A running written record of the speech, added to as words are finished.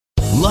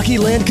Lucky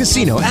Land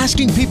Casino,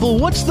 asking people,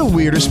 what's the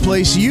weirdest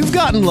place you've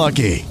gotten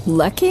lucky?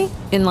 Lucky?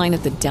 In line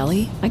at the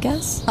deli, I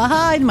guess?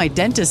 Aha, in my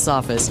dentist's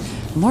office.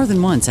 More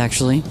than once,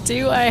 actually.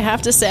 Do I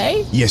have to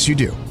say? Yes, you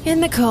do. In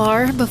the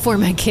car before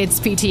my kids'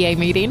 PTA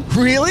meeting.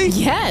 Really?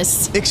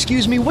 Yes.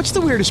 Excuse me, what's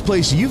the weirdest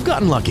place you've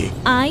gotten lucky?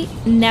 I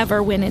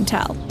never win and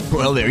tell.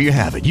 Well, there you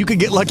have it. You can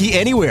get lucky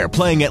anywhere,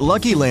 playing at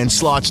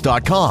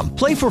LuckyLandSlots.com.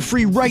 Play for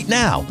free right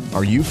now.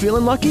 Are you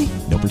feeling lucky?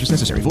 No purchase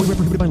necessary. Void where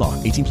prohibited by law.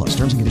 18 plus.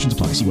 Terms and conditions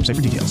apply. See website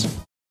for details.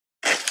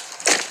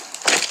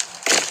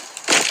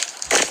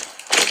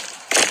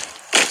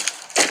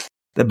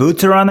 The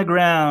boots are on the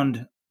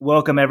ground.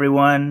 Welcome,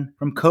 everyone,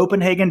 from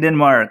Copenhagen,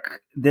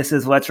 Denmark. This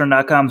is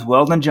Let'sRun.com's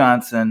Weldon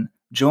Johnson,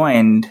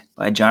 joined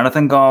by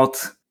Jonathan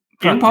Galt.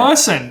 In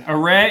person, a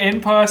rare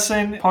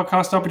in-person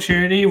podcast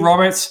opportunity.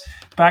 Robert's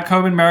back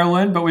home in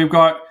Maryland, but we've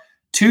got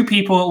two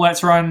people at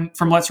Let's Run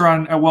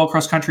at World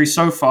Cross Country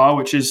so far,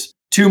 which is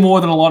two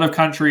more than a lot of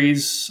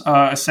countries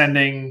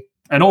ascending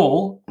at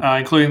all,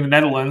 including the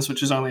Netherlands,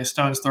 which is only a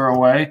stone's throw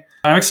away.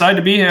 I'm excited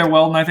to be here,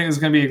 Weldon. I think this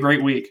is going to be a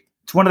great week.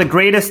 It's one of the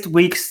greatest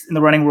weeks in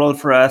the running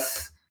world for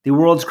us. The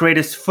world's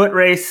greatest foot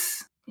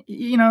race.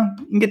 You know,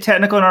 you can get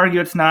technical and argue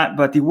it's not,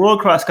 but the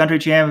World Cross Country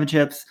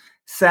Championships,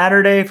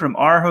 Saturday from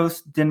our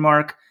host,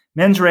 Denmark.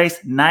 Men's race,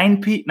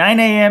 9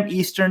 a.m.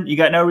 Eastern. You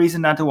got no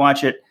reason not to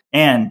watch it.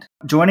 And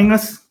joining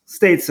us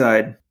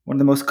stateside, one of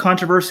the most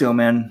controversial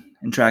men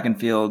in track and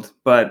field,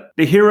 but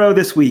the hero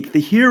this week,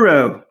 the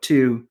hero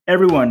to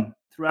everyone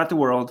throughout the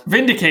world.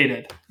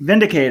 Vindicated.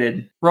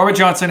 Robert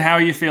Johnson, how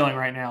are you feeling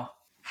right now?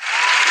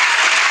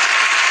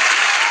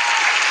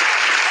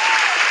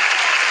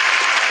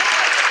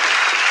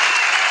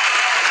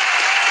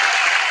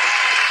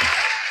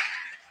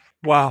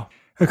 Wow.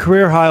 A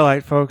career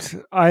highlight, folks.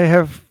 I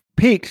have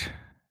peaked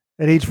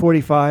at age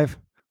 45.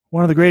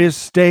 One of the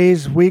greatest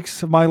days,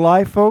 weeks of my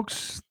life,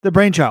 folks. The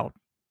brainchild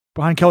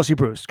behind Kelsey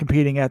Bruce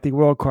competing at the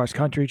World Cross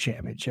Country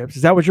Championships.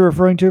 Is that what you're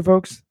referring to,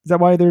 folks? Is that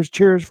why there's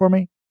cheers for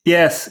me?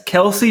 Yes.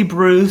 Kelsey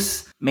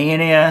Bruce.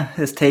 Mania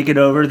has taken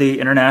over the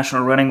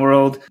international running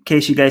world. In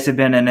case you guys have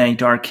been in a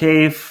dark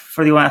cave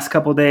for the last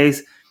couple of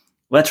days,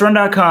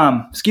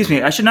 Let'sRun.com. Excuse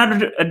me. I should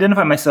not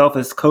identify myself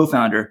as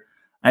co-founder.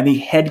 I'm the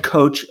head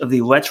coach of the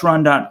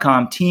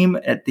Let'sRun.com team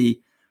at the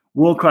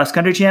World Cross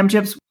Country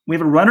Championships. We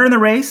have a runner in the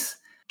race,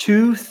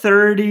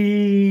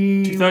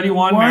 2:31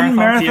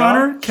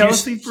 marathoner, PR.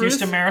 Kelsey Bruce.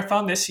 Houston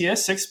Marathon this year,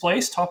 6th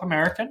place, top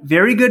American.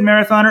 Very good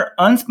marathoner,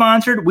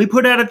 unsponsored. We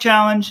put out a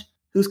challenge.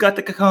 Who's got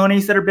the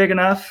cojones that are big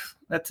enough?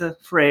 That's a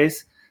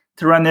phrase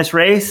to run this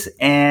race.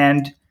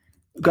 And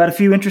got a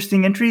few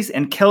interesting entries.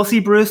 And Kelsey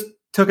Bruce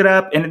took it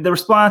up, and the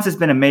response has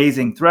been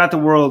amazing throughout the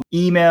world.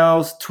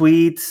 Emails,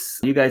 tweets,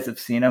 you guys have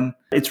seen them.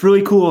 It's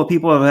really cool.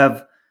 People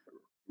have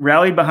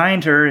rallied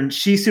behind her, and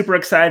she's super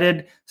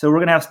excited. So we're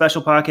going to have a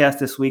special podcast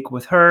this week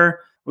with her.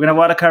 We're going to have a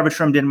lot of coverage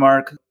from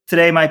Denmark.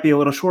 Today might be a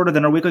little shorter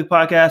than our weekly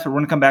podcast, but we're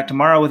going to come back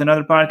tomorrow with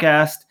another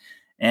podcast,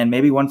 and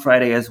maybe one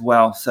Friday as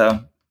well. So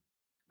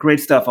great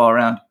stuff all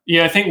around.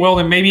 Yeah, I think,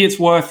 Weldon, maybe it's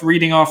worth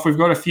reading off. We've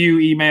got a few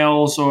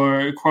emails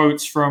or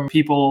quotes from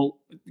people,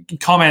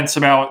 comments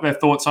about their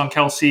thoughts on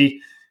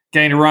Kelsey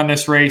getting to run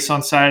this race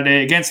on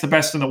Saturday against the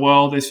best in the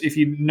world. If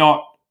you're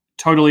not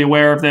totally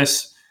aware of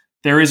this,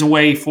 there is a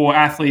way for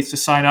athletes to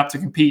sign up to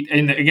compete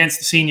against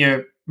the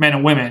senior men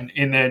and women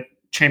in the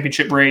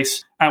championship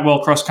race at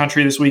World Cross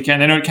Country this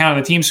weekend. They don't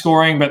count the team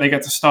scoring, but they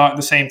get to start at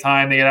the same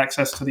time. They get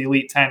access to the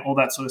Elite 10, all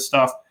that sort of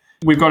stuff.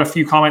 We've got a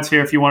few comments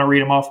here if you want to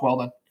read them off,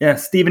 Weldon. Yeah,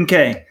 Stephen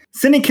K.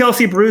 Sending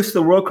Kelsey Bruce to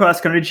the World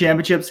Cross Country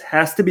Championships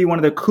has to be one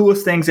of the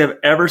coolest things I've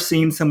ever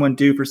seen someone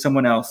do for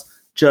someone else.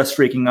 Just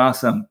freaking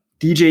awesome.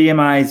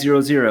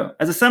 DJMI00.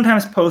 As a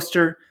sometimes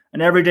poster,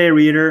 an everyday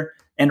reader,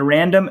 and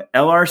random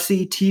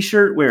LRC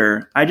t-shirt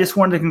wearer, I just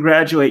wanted to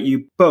congratulate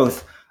you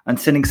both on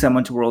sending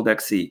someone to World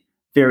XC.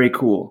 Very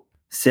cool.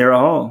 Sarah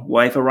Hall,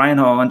 wife of Ryan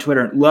Hall on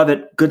Twitter. Love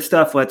it. Good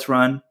stuff. Let's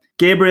run.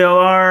 Gabriel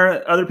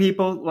R. Other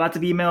people, lots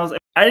of emails.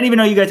 I didn't even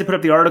know you guys had put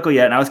up the article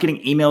yet, and I was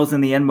getting emails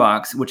in the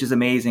inbox, which is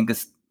amazing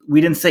because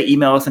we didn't say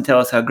email us and tell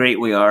us how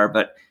great we are,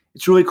 but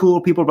it's really cool.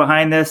 People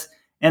behind this.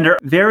 And our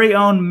very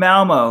own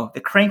Malmo,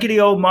 the crankety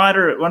old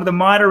moderate, one of the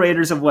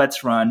moderators of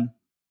Let's Run,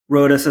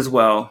 wrote us as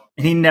well.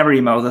 And he never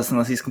emails us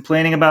unless he's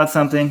complaining about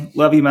something.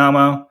 Love you,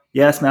 Malmo.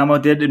 Yes, Malmo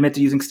did admit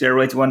to using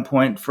steroids at one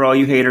point for all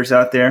you haters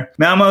out there.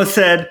 Malmo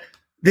said,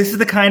 "This is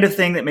the kind of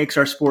thing that makes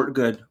our sport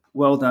good.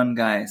 Well done,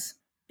 guys."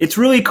 It's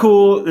really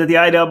cool that the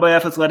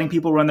IAAF is letting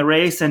people run the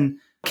race, and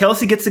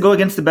Kelsey gets to go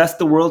against the best of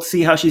the world,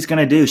 see how she's going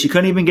to do. She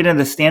couldn't even get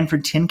into the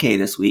Stanford 10K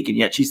this week, and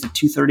yet she's the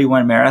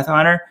 2:31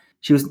 marathoner.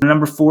 She was the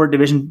number 4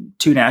 Division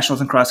II Nationals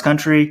in cross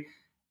country,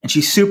 and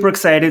she's super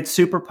excited,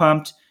 super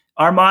pumped.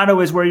 Our motto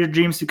is where your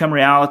dreams become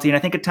reality, and I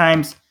think at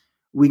times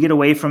we get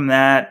away from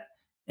that,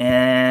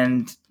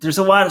 and there's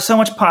so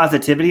much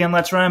positivity in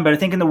Let's Run, but I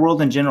think in the world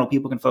in general,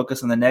 people can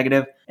focus on the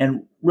negative.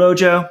 And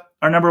Rojo,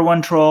 our number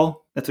 1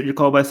 troll, that's what you're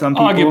called by some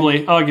people.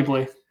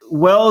 Arguably.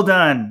 Well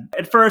done.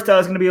 At first, I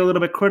was going to be a little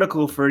bit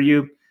critical for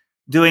you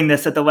doing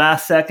this at the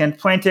last second.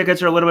 Plane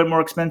tickets are a little bit more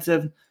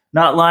expensive.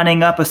 Not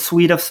lining up a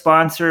suite of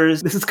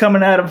sponsors. This is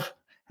coming out of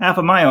half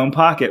of my own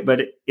pocket,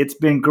 but it's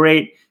been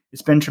great.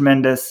 It's been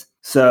tremendous.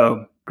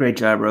 So great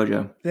job,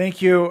 Rojo.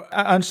 Thank you.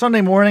 On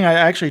Sunday morning, I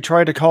actually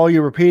tried to call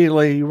you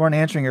repeatedly. You weren't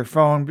answering your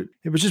phone. But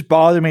it was just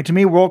bothering me. To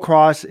me, World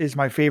Cross is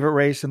my favorite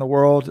race in the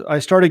world. I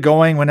started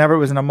going whenever it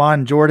was in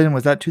Amman, Jordan.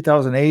 Was that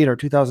 2008 or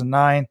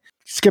 2009?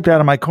 Skipped out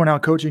of my Cornell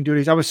coaching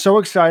duties. I was so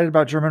excited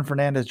about German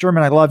Fernandez.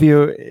 German, I love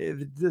you.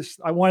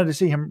 I wanted to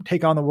see him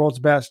take on the world's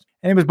best.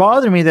 And it was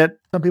bothering me that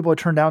some people had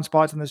turned down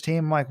spots on this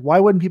team. I'm like, why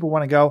wouldn't people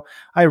want to go?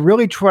 I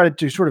really tried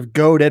to sort of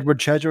goad Edward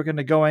Chedrick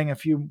into going a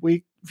few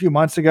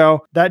months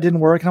ago. That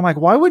didn't work. And I'm like,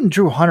 why wouldn't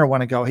Drew Hunter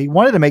want to go? He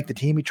wanted to make the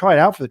team. He tried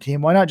out for the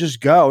team. Why not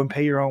just go and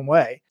pay your own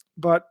way?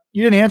 But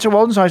you didn't answer,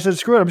 Weldon, so I said,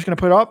 screw it. I'm just going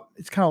to put it up.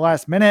 It's kind of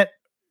last minute.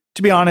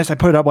 To be honest, I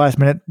put it up last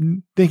minute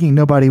thinking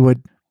nobody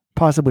would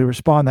possibly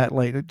respond that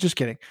late. Just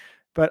kidding.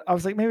 But I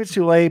was like, maybe it's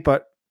too late,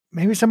 but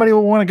maybe somebody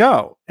will want to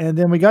go. And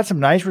then we got some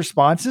nice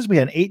responses. We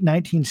had an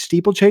 819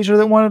 steeplechaser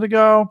that wanted to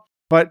go.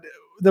 But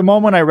the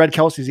moment I read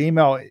Kelsey's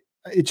email,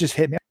 it just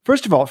hit me.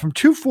 First of all, from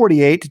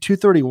 248 to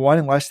 231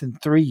 in less than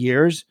 3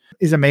 years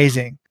is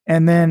amazing.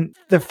 And then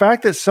the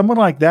fact that someone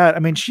like that, I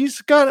mean,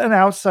 she's got an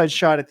outside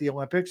shot at the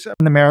Olympics in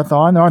the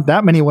marathon. There aren't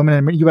that many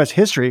women in U.S.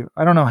 history.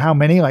 I don't know how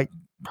many, like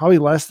probably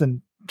less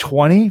than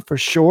 20 for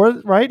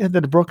sure, right?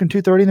 That have broken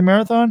 230 in the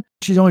marathon.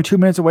 She's only 2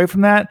 minutes away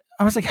from that.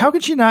 I was like, how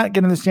could she not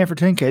get in the Stanford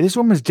 10K? This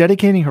woman is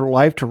dedicating her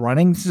life to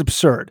running. This is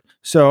absurd.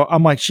 So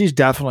I'm like, she's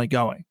definitely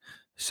going.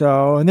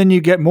 So, and then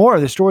you get more.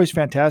 The story's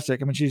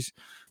fantastic. I mean,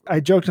 I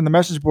joked in the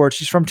message board,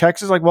 she's from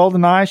Texas, like Weldon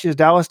and I. She has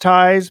Dallas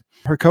ties.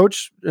 Her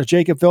coach,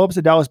 Jacob Phillips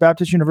at Dallas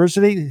Baptist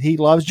University, he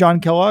loves John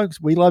Kellogg.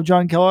 We love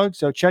John Kellogg.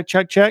 So check.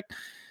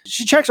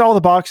 She checks all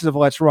the boxes of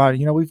Let's Run.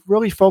 You know, we've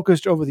really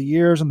focused over the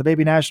years on the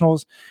baby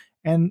nationals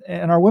and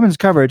our women's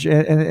coverage,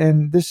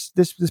 and this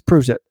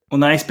proves it. Well,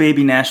 nice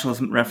baby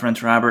nationals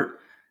reference, Robert.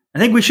 I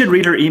think we should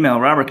read her email.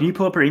 Robert, can you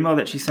pull up her email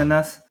that she sent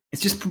us?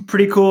 It's just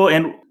pretty cool.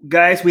 And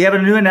guys, we have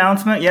a new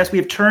announcement. Yes, we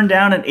have turned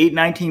down an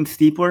 819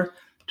 steepler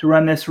to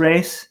run this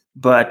race,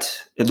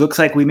 but it looks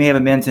like we may have a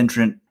men's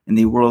entrant in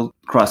the World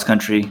Cross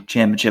Country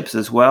Championships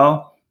as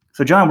well.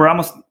 So, John,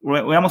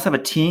 we almost have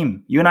a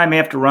team. You and I may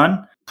have to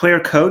run, player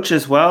coach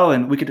as well,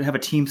 and we could have a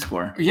team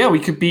score. Yeah, we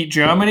could beat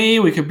Germany,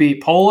 we could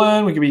beat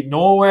Poland, we could beat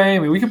Norway. I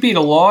mean, we could beat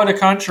a lot of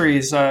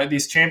countries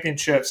these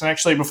championships. And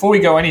actually, before we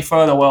go any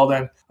further,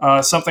 Weldon,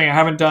 something I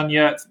haven't done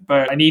yet,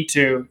 but I need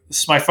to.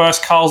 This is my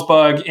first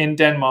Carlsberg in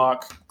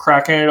Denmark.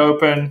 Cracking it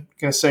open.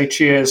 Going to say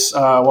cheers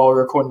while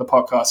we're recording the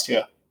podcast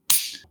here.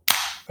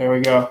 There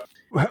we go.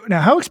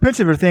 Now, how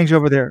expensive are things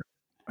over there?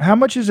 How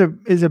much is a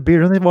beer?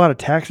 Don't they have a lot of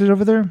taxes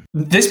over there?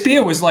 This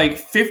beer was like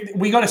 50.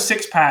 We got a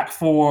 6-pack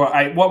for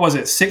what was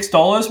it?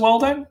 $6,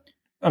 Weldon,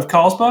 of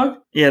Carlsberg.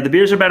 Yeah, the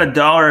beers are about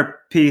 $1 a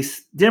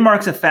piece.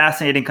 Denmark's a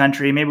fascinating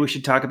country. Maybe we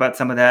should talk about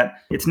some of that.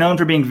 It's known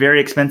for being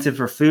very expensive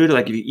for food.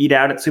 Like if you eat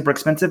out, it's super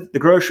expensive. The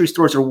grocery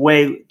stores are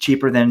way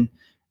cheaper than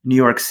New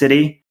York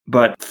City,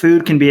 but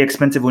food can be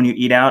expensive when you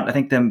eat out. I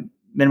think the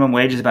minimum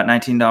wage is about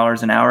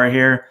 $19 an hour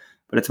here,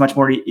 but it's much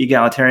more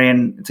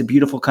egalitarian. It's a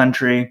beautiful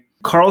country.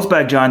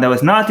 Carlsberg, John, though,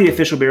 is not the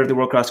official beer of the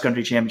World Cross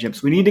Country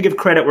Championships. We need to give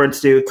credit where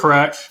it's due.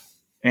 Correct.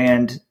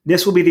 And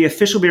this will be the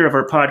official beer of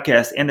our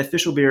podcast and the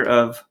official beer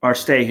of our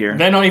stay here.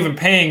 They're not even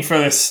paying for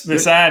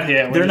this ad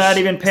here. They're not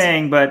even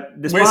paying, but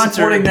the sponsor... We're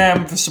supporting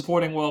them for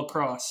supporting World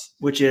Cross.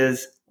 Which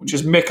is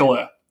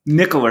Mikkeller.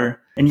 Mikkeller.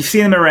 And you see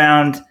them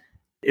around.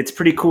 It's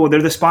pretty cool.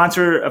 They're the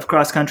sponsor of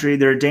cross country.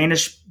 They're a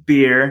Danish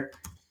beer.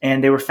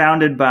 And they were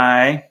founded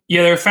by...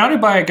 Yeah, they were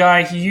founded by a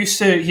guy. He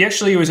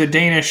actually was a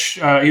Danish...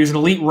 he was an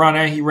elite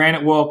runner. He ran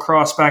at World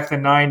Cross back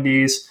in the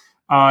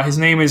 90s. His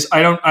name is...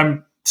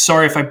 I'm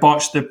sorry if I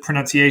botched the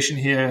pronunciation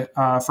here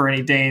for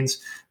any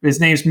Danes. But his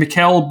name is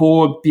Mikkel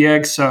Borg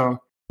Bjergso.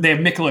 They have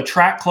Mikkeller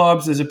track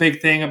clubs. There's a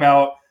big thing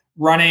about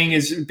running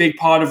is a big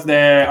part of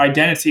their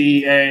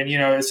identity. And,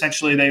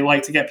 essentially they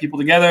like to get people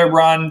together,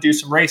 run, do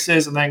some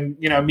races, and then,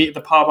 meet at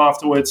the pub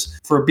afterwards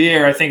for a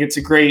beer. I think it's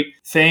a great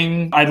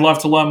thing. I'd love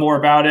to learn more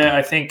about it.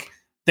 I think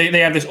they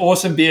have this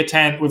awesome beer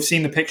tent. We've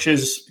seen the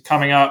pictures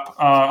coming up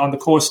on the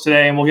course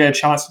today, and we'll get a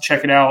chance to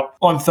check it out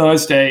on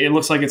Thursday. It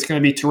looks like it's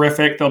going to be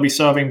terrific. They'll be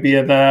serving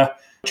beer there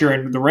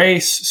during the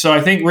race. So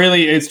I think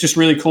really it's just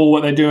really cool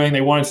what they're doing.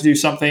 They wanted to do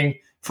something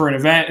for an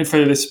event,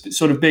 for this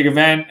sort of big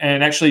event.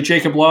 And actually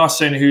Jacob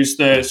Larsen, who's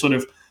the sort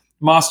of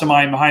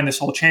mastermind behind this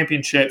whole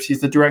championships,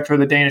 he's the director of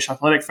the Danish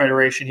Athletic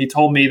Federation. He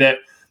told me that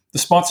the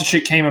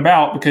sponsorship came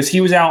about because he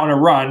was out on a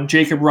run.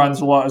 Jacob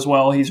runs a lot as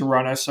well. He's a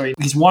runner, so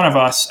he's one of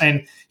us.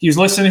 And he was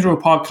listening to a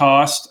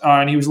podcast,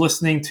 and he was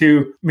listening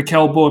to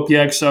Mikkel Borg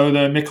Bjergso,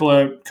 the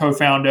Mikkeller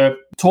co-founder,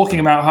 talking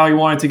about how he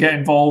wanted to get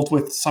involved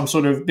with some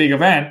sort of big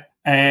event.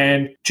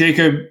 And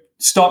Jacob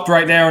stopped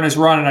right there on his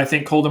run and I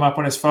think called him up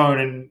on his phone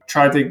and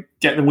tried to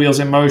get the wheels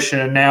in motion.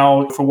 And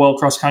now for World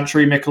Cross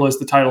Country, Mikkeller is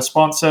the title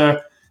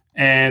sponsor,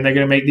 and they're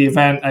going to make the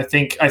event. I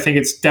think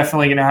it's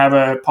definitely going to have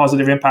a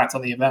positive impact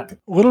on the event.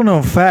 Little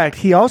known fact,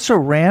 he also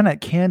ran at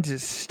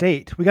Kansas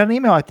State. We got an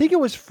email. I think it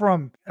was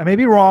from, I may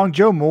be wrong,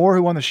 Joe Moore,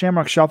 who won the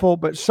Shamrock Shuffle,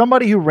 but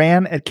somebody who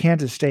ran at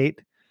Kansas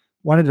State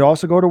wanted to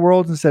also go to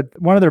Worlds and said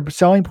one of their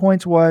selling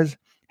points was,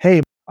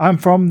 hey, I'm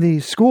from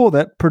the school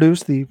that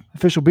produced the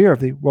official beer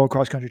of the World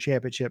Cross Country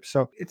Championships.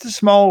 So it's a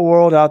small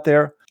world out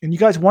there. And you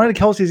guys wanted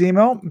Kelsey's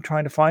email. I'm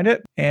trying to find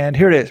it. And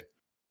here it is.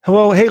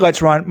 Hello. Hey, Let's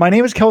Run. My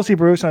name is Kelsey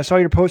Bruce, and I saw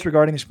your post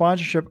regarding the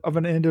sponsorship of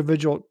an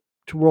individual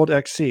to World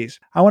XCs.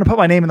 I want to put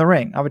my name in the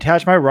ring. I've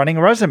attached my running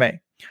resume.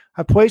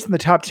 I placed in the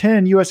top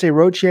 10 USA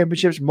Road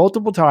Championships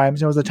multiple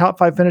times and was the top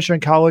 5 finisher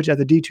in college at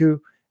the D2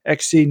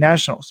 XC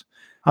Nationals.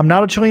 I'm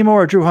not a Chalimo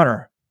or a Drew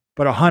Hunter,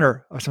 but a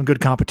hunter of some good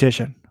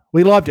competition.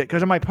 We loved it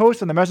because in my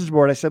post on the message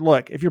board, I said,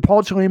 look, if you're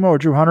Paul Chalimo or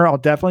Drew Hunter, I'll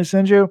definitely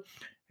send you.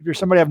 If you're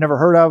somebody I've never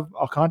heard of,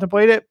 I'll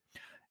contemplate it.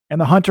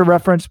 And the Hunter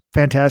reference,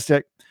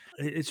 fantastic.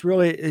 It's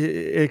really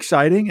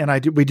exciting.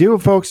 And we do,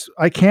 folks,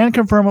 I can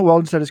confirm what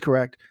Weldon said is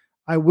correct.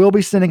 I will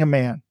be sending a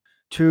man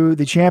to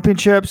the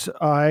championships.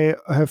 I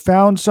have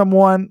found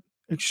someone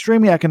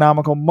extremely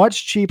economical,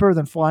 much cheaper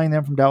than flying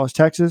them from Dallas,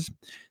 Texas.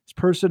 This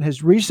person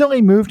has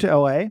recently moved to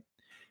LA.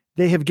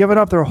 They have given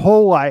up their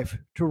whole life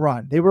to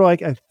run. They were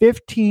like a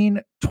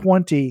 15,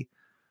 20,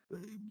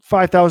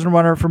 5,000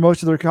 runner for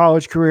most of their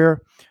college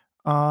career.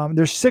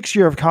 Their 6th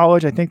year of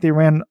college, I think they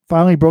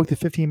finally broke the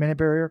 15-minute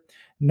barrier.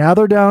 Now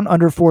they're down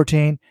under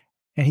 14,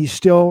 and he's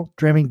still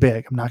dreaming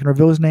big. I'm not going to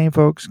reveal his name,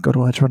 folks. Go to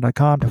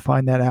letsrun.com to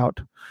find that out.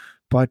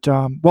 But,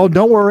 well,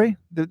 don't worry.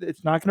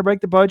 It's not going to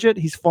break the budget.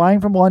 He's flying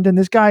from London.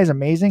 This guy is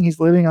amazing. He's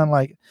living on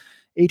like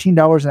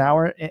 $18 an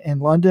hour in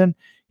London.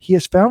 He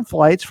has found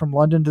flights from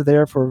London to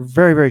there for a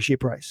very, very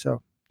cheap price.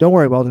 So don't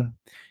worry, Weldon.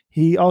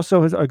 He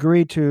also has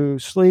agreed to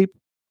sleep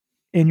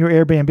in your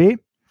Airbnb.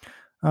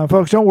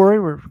 Folks, don't worry.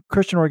 We're a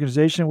Christian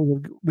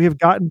organization. We have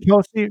gotten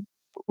Kelsey.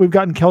 We've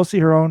gotten Kelsey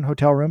her own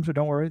hotel room, so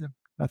don't worry.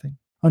 Nothing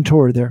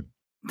untoward there.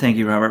 Thank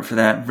you, Robert, for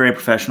that. Very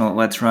professional at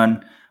Let's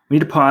Run. We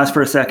need to pause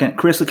for a second.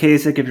 Chris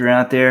Lukasik, if you're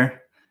out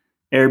there,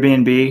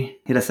 Airbnb,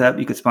 hit us up.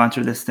 You could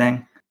sponsor this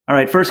thing. All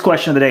right, first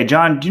question of the day.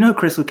 John, do you know who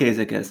Chris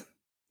Lukasik is?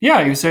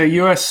 Yeah, he was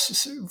a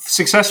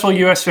successful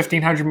U.S.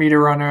 1,500 meter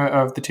runner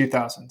of the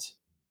 2000s.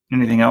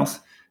 Anything else?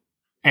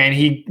 And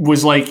he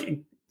was like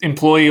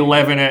employee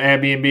 11 at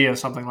Airbnb or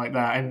something like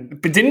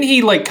that. But didn't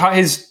he like cut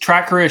his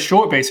track career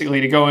short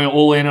basically to go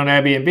all in on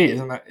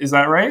Airbnb? Is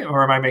that right?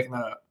 Or am I making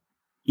that up?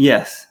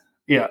 Yes.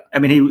 Yeah. I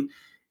mean,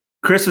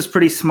 Chris was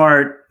pretty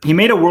smart. He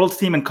made a world's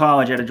team in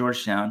college out of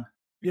Georgetown.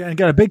 Yeah, and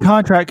got a big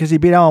contract because he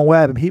beat Alan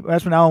Webb. And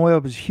that's when Alan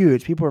Webb was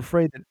huge. People were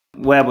afraid that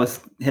Webb was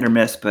hit or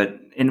miss, but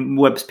in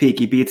Webb's peak,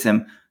 he beats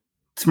him.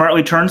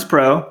 Smartly turns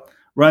pro,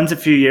 runs a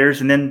few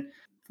years, and then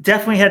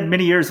definitely had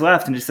many years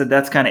left and just said,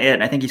 that's kind of it.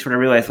 And I think he sort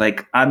of realized,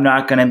 like, I'm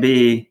not going to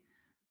be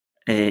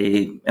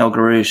a El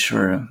Garouche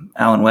or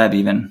Alan Webb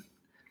even.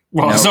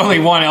 Well, there's only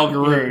one El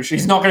Garouche.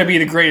 He's not going to be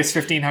the greatest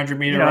 1,500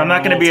 meter. I'm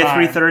not going to be a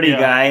 330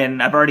 guy,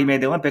 and I've already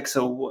made the Olympics,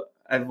 so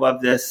I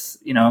love this.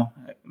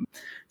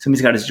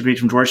 Somebody's got his degree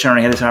from Georgetown, and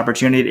he had this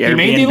opportunity. He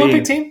made the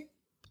Olympic team?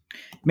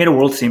 He made a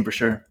world team for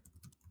sure.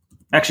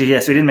 Actually,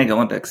 yes, he didn't make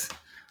Olympics,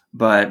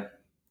 but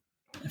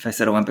if I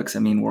said Olympics, I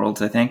mean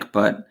worlds, I think.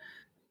 But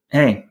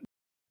hey.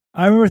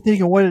 I remember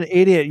thinking, what an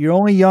idiot. You're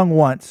only young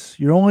once.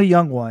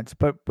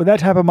 But with that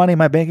type of money in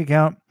my bank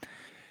account,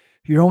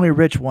 you're only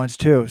rich once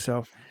too.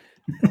 So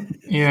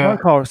yeah.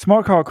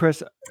 Smart call,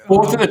 Chris.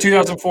 Fourth in the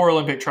 2004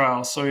 Olympic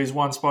trials, so he's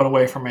one spot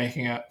away from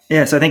making it.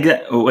 Yeah, so I think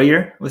that, what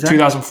year was that?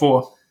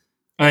 2004.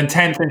 And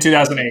then 10th in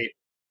 2008.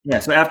 Yeah,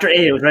 so after 8,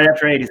 it was right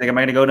after 8. He's like, am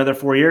I going to go another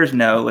 4 years?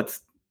 No,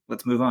 let's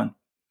move on.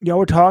 Y'all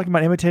were talking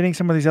about imitating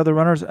some of these other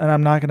runners, and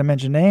I'm not going to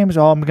mention names.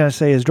 All I'm going to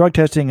say is drug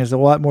testing is a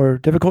lot more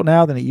difficult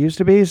now than it used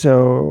to be.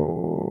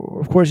 So,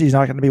 of course, he's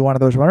not going to be one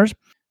of those runners.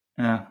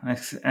 I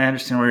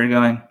understand where you're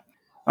going.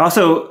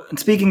 Also,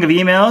 speaking of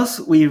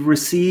emails, we've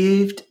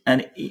received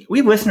we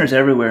have listeners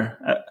everywhere.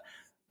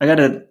 I got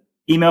an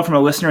email from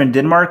a listener in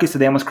Denmark. He said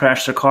they almost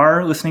crashed their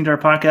car listening to our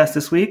podcast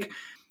this week.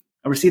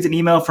 I received an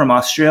email from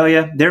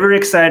Australia. They're very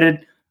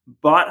excited.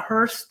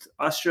 Bathurst,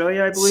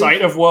 Australia, I believe.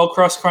 Site of World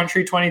Cross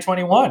Country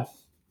 2021.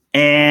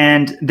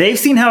 And they've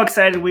seen how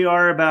excited we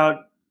are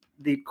about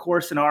the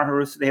course in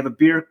Aarhus. They have a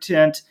beer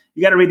tent.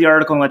 You got to read the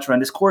article and let's run.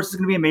 This course is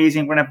going to be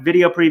amazing. We're going to have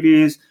video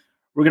previews.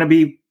 We're going to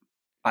be,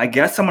 I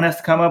guess someone has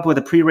to come up with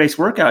a pre-race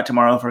workout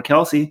tomorrow for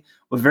Kelsey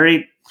with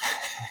very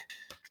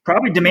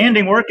probably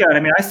demanding workout. I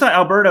mean, I saw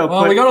Alberto.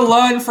 Well, we got to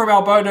learn from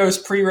Alberto's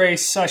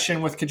pre-race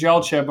session with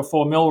Kajelcha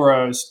before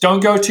Milrose.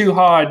 Don't go too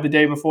hard the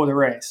day before the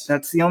race.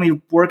 That's the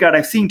only workout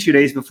I've seen 2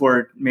 days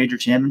before major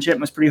championship.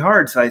 It was pretty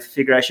hard, so I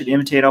figured I should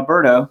imitate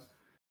Alberto.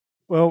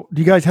 Well,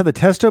 do you guys have the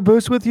Testo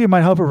boost with you? It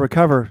might help her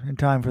recover in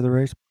time for the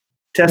race.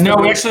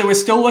 Actually, we're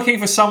still looking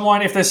for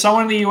someone. If there's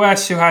someone in the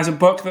U.S. who has a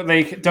book that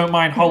they don't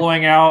mind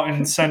hollowing out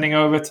and sending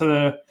over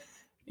to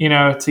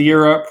to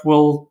Europe,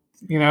 we'll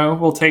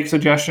take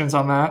suggestions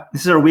on that.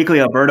 This is our weekly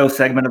Alberto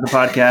segment of the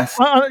podcast.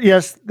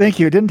 Yes, thank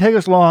you. It didn't take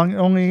us long,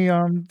 only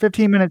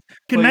 15 minutes.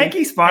 Can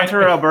Nike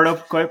sponsor Alberto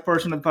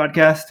portion of the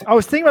podcast? I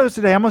was thinking about this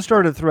today. I'm going to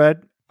start a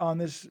thread on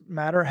this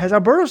matter. Has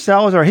Alberto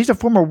Salazar, he's a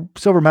former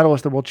silver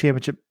medalist at the World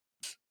Championship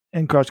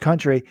in cross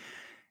country,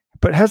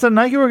 but has the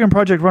Nike Oregon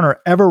Project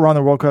runner ever run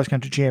the World Cross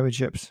Country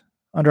Championships?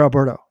 under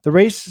Alberto. The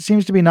race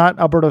seems to be not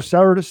Alberto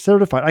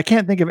certified. I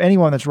can't think of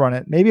anyone that's run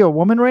it. Maybe a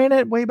woman ran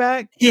it way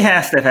back. He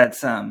has to have had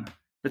some.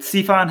 But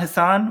Sifan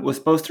Hassan was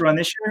supposed to run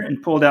this year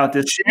and pulled out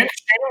this year.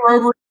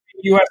 Shannon Rober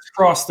U.S.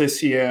 Cross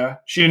this year.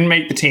 She didn't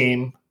make the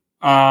team.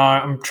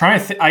 I'm trying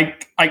to think.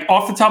 I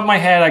off the top of my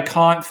head, I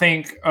can't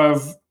think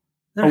of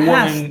a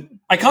woman.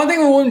 I can't think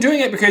of a woman doing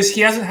it because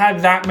he hasn't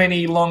had that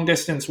many long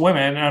distance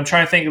women. And I'm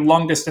trying to think of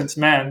long distance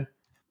men.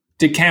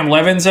 Did Cam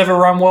Levins ever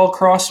run World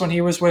Cross when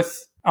he was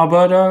with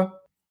Alberto?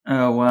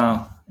 Oh,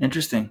 wow.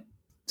 Interesting.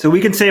 So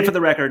we can say for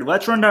the record,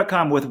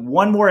 Let'sRun.com with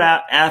one more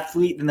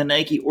athlete than the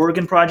Nike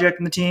Oregon Project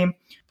in the team.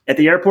 At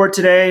the airport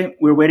today,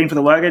 we were waiting for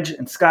the luggage,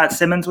 and Scott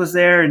Simmons was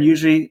there. And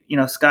usually,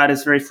 Scott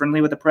is very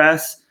friendly with the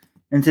press.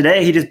 And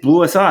today, he just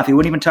blew us off. He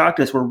wouldn't even talk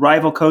to us. We're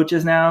rival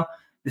coaches now.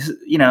 This is,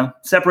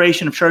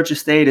 separation of church and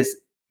state is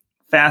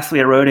fastly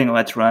eroding at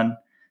Let's Run,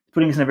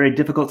 putting us in a very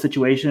difficult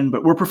situation.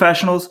 But we're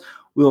professionals.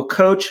 We'll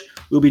coach.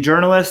 We'll be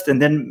journalists.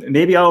 And then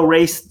maybe I'll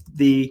race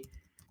the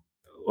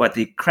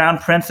Crown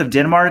Prince of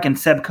Denmark and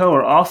Seb Coe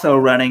are also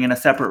running in a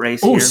separate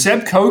race here. Oh,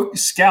 Seb Coe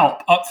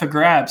scalp up for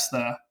grabs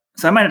there.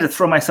 So I might have to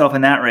throw myself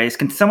in that race.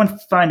 Can someone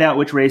find out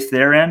which race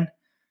they're in?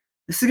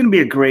 This is going to be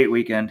a great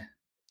weekend.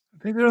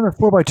 I think they're in the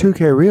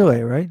 4x2K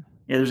relay, right?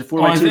 Yeah, there's a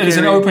 4x2K. There's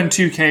an open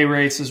 2K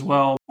race as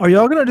well. Are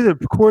y'all going to do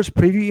the course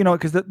preview?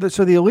 Because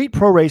the Elite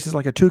Pro race is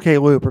like a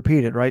 2K loop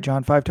repeated, right,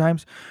 John, 5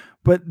 times?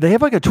 But they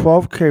have like a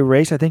 12K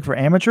race, I think, for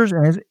amateurs,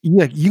 and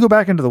you go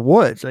back into the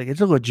woods. Like, it's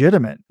a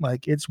legitimate,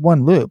 it's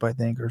one loop, I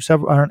think, or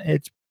several.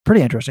 It's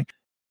pretty interesting.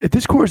 If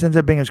this course ends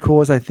up being as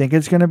cool as I think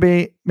it's going to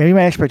be, maybe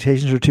my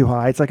expectations are too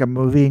high. It's like a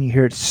movie, and you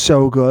hear it's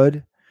so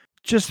good.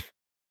 Just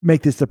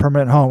make this the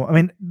permanent home. I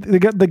mean,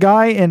 the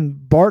guy in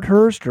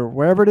Barthurst or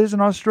wherever it is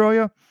in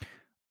Australia,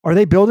 are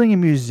they building a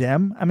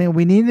museum? I mean,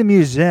 we need a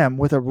museum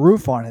with a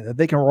roof on it that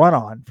they can run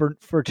on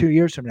for 2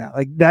 years from now.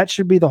 Like, that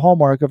should be the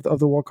hallmark of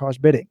the World Cross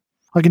bidding.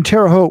 Like in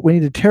Terre Haute, we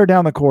need to tear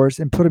down the course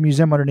and put a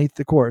museum underneath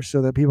the course so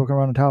that people can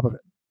run on top of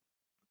it.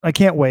 I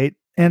can't wait.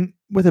 And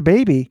with a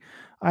baby,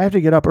 I have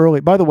to get up early.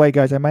 By the way,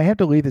 guys, I might have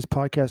to leave this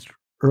podcast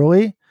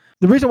early.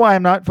 The reason why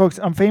I'm not, folks,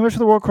 I'm famous for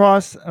the World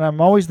Cross, and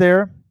I'm always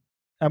there.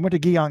 I went to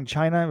Guiyang,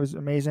 China. It was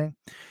amazing.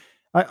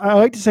 I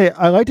like to say,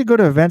 I like to go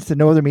to events that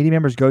no other media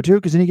members go to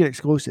because then you get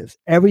exclusives.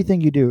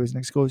 Everything you do is an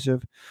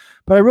exclusive.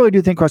 But I really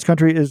do think cross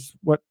country is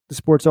what the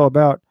sport's all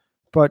about.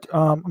 But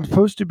I'm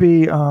supposed to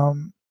be,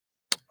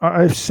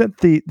 I've sent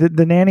the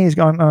nanny has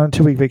gone on a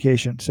 2-week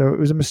vacation. So it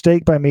was a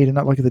mistake by me to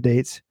not look at the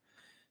dates.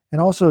 And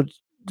also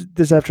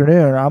this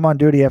afternoon, I'm on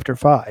duty after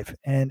 5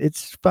 and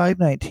it's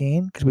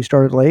 5:19 because we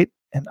started late.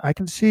 And I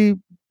can see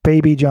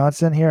Baby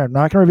Johnson here. I'm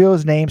not going to reveal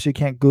his name so you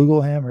can't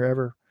Google him or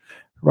ever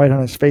write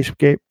on his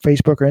Facebook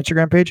or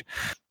Instagram page.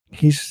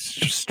 He's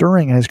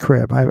stirring in his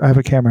crib. I have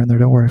a camera in there.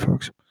 Don't worry,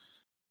 folks.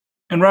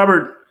 And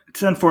Robert,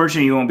 it's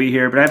unfortunate you won't be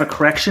here, but I have a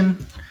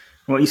correction.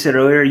 What you said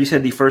earlier, you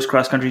said the first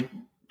cross-country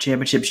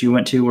championships you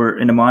went to were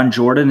in Amman,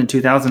 Jordan in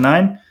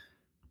 2009.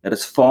 That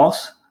is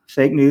false.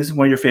 Fake news,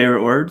 one of your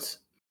favorite words.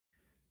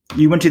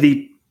 You went to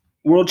the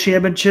World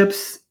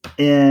Championships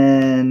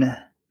in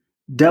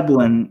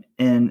Dublin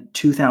in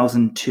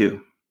 2002.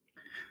 You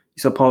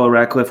saw Paula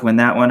Radcliffe win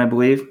that one, I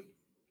believe.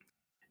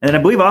 And I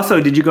believe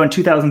also, did you go in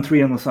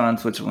 2003 in Lausanne,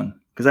 Switzerland?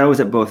 Because I was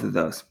at both of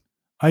those.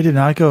 I did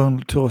not go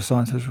to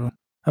Lausanne, Switzerland.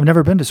 I've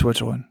never been to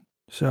Switzerland.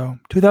 So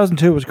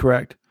 2002 was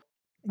correct.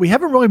 We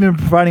haven't really been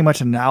providing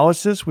much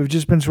analysis. We've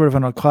just been sort of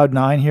on a cloud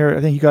 9 here. I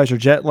think you guys are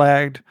jet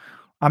lagged.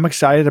 I'm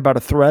excited about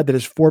a thread that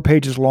is 4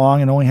 pages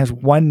long and only has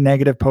one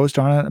negative post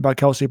on it about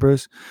Kelsey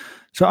Bruce.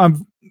 So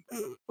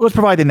let's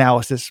provide the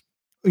analysis.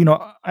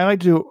 I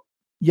like to do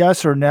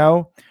yes or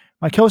no.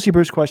 My Kelsey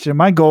Bruce question,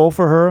 my goal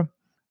for her,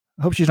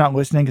 I hope she's not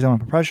listening because I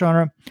want to put pressure on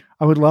her.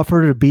 I would love for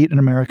her to beat an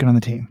American on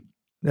the team.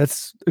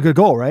 That's a good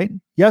goal, right?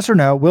 Yes or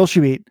no, will she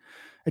beat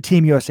a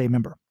Team USA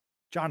member?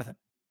 Jonathan.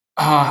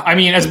 I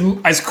mean,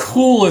 as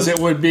cool as it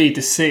would be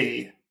to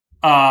see,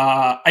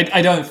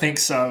 I don't think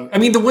so. I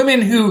mean, the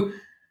women who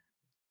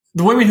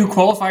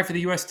qualify for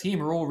the U.S.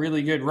 team are all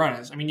really good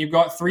runners. I mean, you've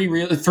got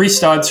three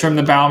studs from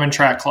the Bowerman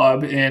Track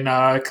Club in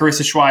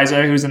Carissa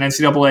Schweizer, who's an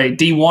NCAA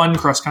D1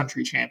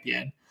 cross-country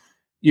champion.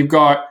 You've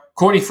got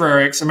Courtney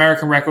Frerichs,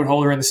 American record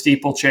holder in the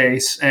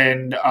steeplechase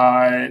and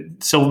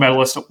silver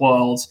medalist at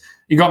Worlds.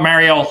 You've got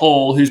Marielle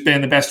Hall, who's been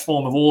in the best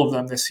form of all of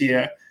them this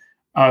year,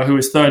 who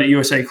was third at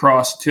USA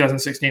Cross,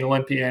 2016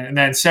 Olympian. And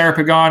then Sarah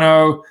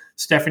Pagano,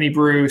 Stephanie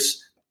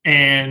Bruce,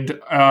 and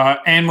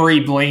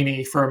Anne-Marie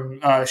Blaney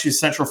from she's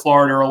Central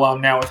Florida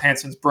alum now with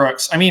Hanson's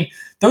Brooks. I mean,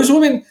 those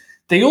women,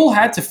 they all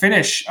had to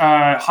finish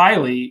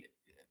highly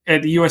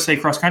at the USA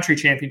Cross Country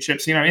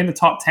Championships, in the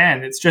top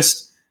 10. It's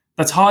just,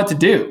 that's hard to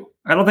do.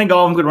 I don't think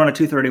all of them could run a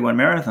 2:31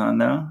 marathon,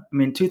 though. I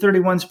mean,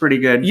 2:31's pretty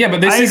good. Yeah,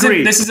 but this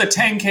is a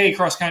 10K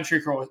cross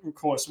country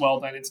course. Well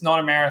done. It's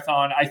not a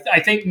marathon. I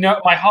think no.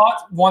 My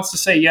heart wants to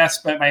say yes,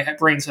 but my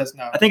brain says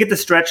no. I think it's a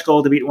stretch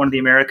goal to beat one of the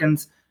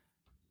Americans.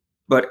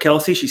 But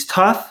Kelsey, she's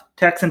tough,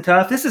 Texan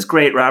tough. This is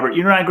great, Robert.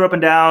 You and I grew up in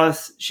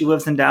Dallas. She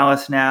lives in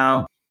Dallas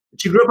now.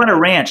 She grew up on a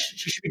ranch.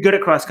 She should be good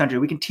at cross country.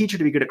 We can teach her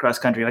to be good at cross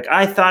country. Like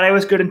I thought I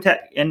was good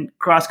in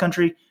cross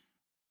country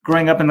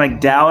growing up in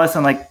like Dallas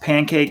on like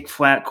pancake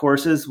flat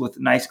courses with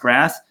nice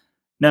grass.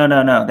 No.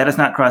 That is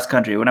not cross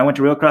country. When I went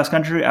to real cross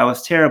country, I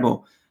was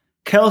terrible.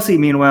 Kelsey,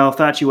 meanwhile,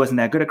 thought she wasn't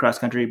that good at cross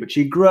country, but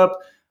she grew up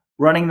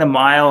running the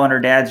mile on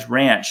her dad's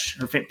ranch,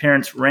 her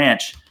parents'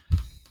 ranch.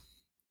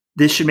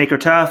 This should make her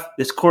tough.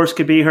 This course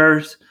could be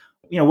hers.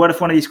 What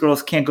if one of these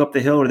girls can't go up the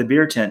hill or the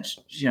beer tent?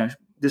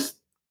 This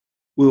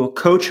we will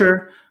coach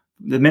her.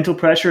 The mental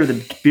pressure,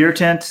 the beer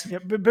tent. Yeah,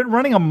 but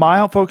running a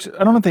mile, folks.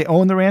 I don't know if they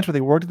own the ranch or they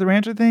worked at the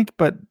ranch, I think,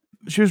 but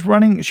she was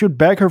running. She would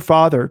beg her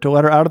father to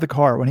let her out of the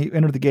car when he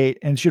entered the gate,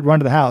 and she'd run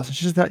to the house.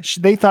 And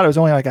they thought it was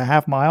only like a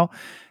half mile,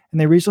 and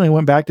they recently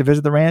went back to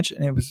visit the ranch,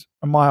 and it was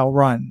a mile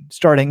run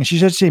starting. And she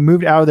said she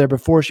moved out of there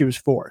before she was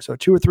 4, so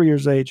 2 or 3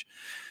 years of age.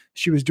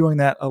 She was doing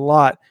that a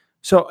lot.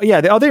 So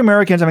yeah, the other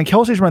Americans. I mean,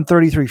 Kelsey's run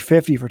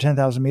 33:50 for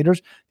 10,000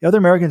 meters. The other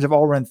Americans have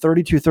all run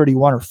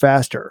 32:31 or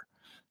faster.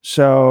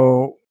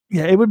 So.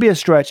 Yeah, it would be a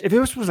stretch. If it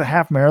was a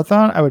half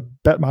marathon, I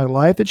would bet my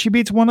life that she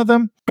beats one of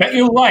them. Bet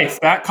your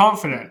life, that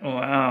confident.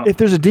 Wow. If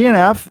there's a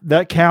DNF,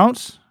 that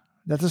counts.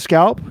 That's a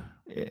scalp.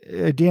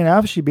 A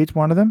DNF, she beats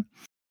one of them.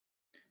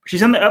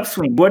 She's on the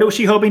upswing. What was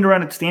she hoping to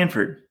run at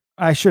Stanford?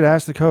 I should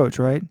ask the coach,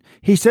 right?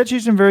 He said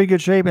she's in very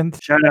good shape.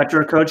 And shout out to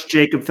our coach,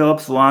 Jacob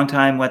Phillips,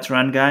 longtime Let's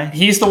Run guy.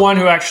 He's the one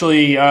who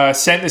actually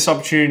sent this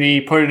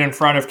opportunity, put it in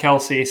front of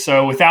Kelsey.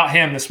 So without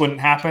him, this wouldn't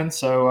happen.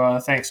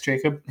 So thanks,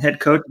 Jacob. Head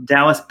coach,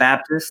 Dallas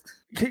Baptist.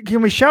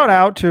 Can we shout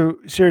out to,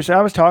 seriously,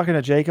 I was talking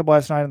to Jacob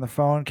last night on the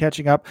phone,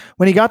 catching up.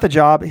 When he got the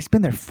job, he's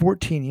been there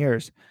 14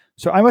 years.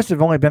 So I must have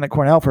only been at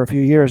Cornell for a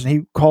few years. And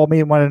he called me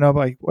and wanted to know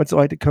like what's it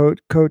like to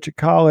coach at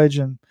college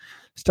and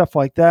stuff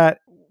like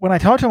that. When I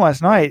talked to him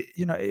last night,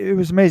 it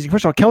was amazing.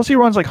 First of all, Kelsey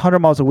runs like 100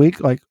 miles a week,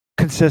 like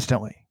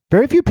consistently.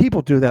 Very few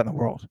people do that in the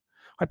world.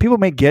 Like, people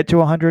may get to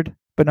 100,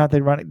 but they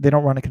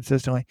don't run it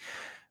consistently.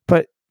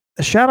 But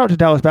a shout out to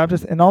Dallas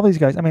Baptist and all these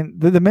guys. I mean,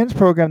 the men's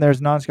program there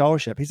is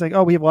non-scholarship. He's like,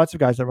 we have lots of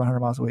guys that run 100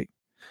 miles a week.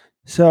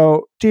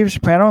 So Steve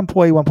Soprano,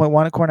 employee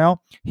 1.1 at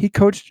Cornell, he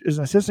coached as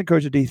an assistant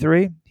coach at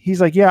D3.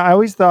 He's like, yeah, I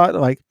always thought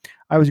like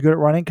I was good at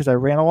running because I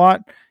ran a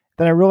lot.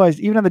 Then I realized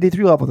even at the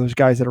D3 level, there's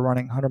guys that are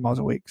running 100 miles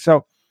a week.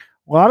 So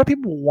a lot of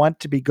people want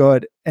to be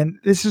good, and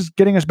this is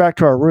getting us back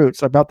to our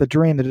roots about the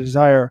dream, the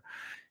desire.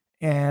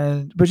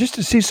 But just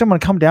to see someone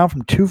come down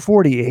from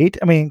 248,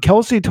 I mean,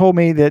 Kelsey told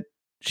me that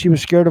she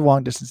was scared of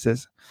long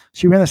distances.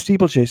 She ran the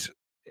steeplechase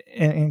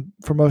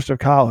for most of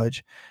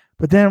college,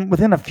 but then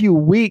within a few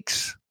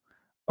weeks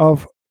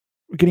of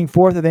getting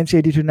fourth at the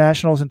NCAA D2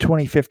 Nationals in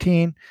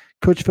 2015,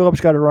 Coach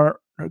Phillips got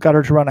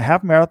her to run a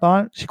half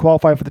marathon. She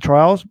qualified for the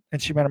trials,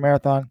 and she ran a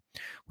marathon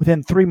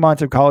within 3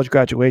 months of college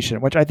graduation,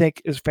 which I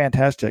think is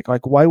fantastic.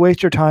 Like, why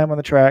waste your time on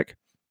the track?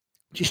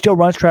 She still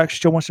runs track. She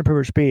still wants to improve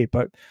her speed,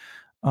 but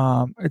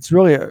it's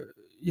really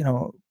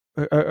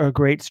a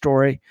great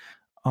story.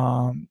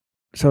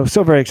 So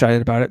still very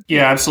excited about it.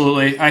 Yeah,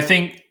 absolutely. I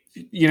think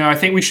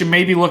we should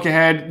maybe look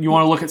ahead. You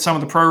want to look at some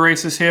of the pro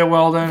races here,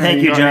 Weldon?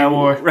 Thank you, John.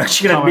 We're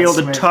actually going to be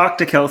able to talk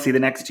to Kelsey the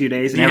next 2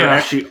 days and have her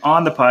actually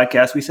on the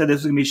podcast. We said this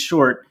was going to be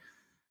short.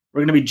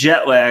 We're going to be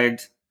jet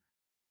lagged.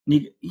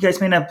 You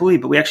guys may not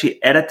believe, but we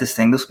actually edit this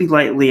thing. This will be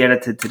lightly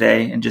edited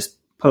today and just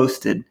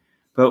posted.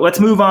 But let's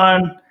move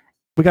on.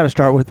 We got to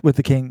start with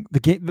the king,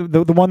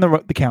 the one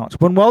that counts.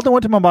 When Weldon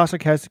went to Mombasa,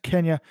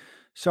 Kenya,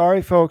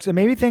 sorry, folks, and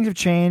maybe things have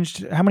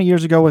changed. How many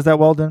years ago was that,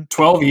 Weldon?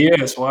 12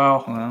 years.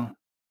 Wow.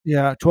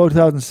 Yeah,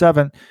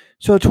 2007.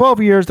 So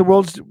 12 years, the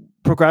world's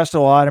progressed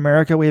a lot. In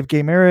America, we have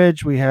gay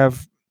marriage. We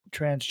have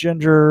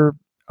transgender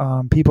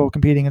people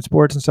competing in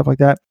sports and stuff like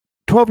that.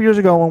 12 years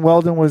ago, when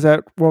Weldon was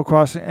at World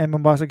Cross in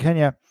Mombasa,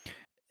 Kenya,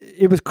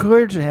 it was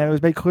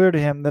made clear to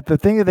him that the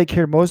thing that they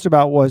cared most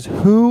about was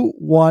who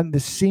won the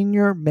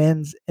senior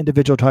men's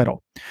individual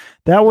title.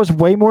 That was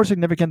way more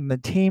significant than the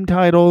team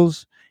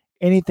titles,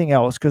 anything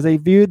else, because they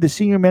viewed the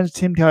senior men's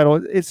team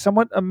title. It's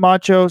somewhat a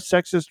macho,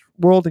 sexist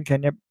world in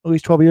Kenya, at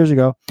least 12 years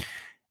ago.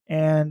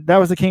 And that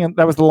was the king.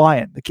 That was the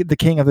lion, the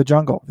king of the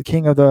jungle, the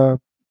king of the,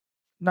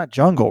 not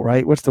jungle,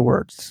 right? What's the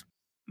words?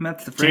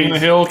 That's the phrase. King of the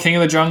hill, king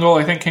of the jungle.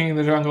 I think king of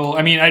the jungle.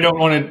 I mean, I don't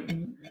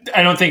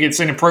think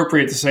it's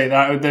inappropriate to say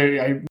that.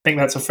 I think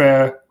that's a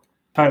fair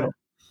title.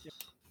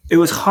 It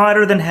was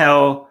hotter than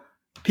hell.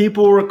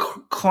 People were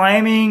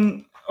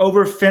climbing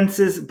over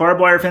fences, barbed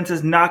wire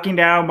fences, knocking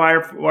down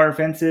barbed wire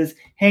fences,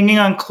 hanging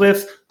on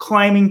cliffs,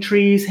 climbing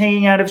trees,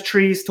 hanging out of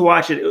trees to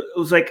watch it. It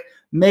was like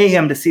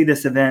mayhem to see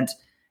this event.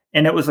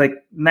 And it was like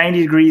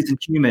 90 degrees and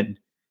humid.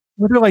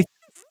 Were there like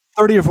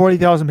 30 or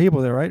 40,000 people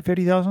there, right?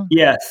 50,000?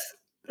 Yes.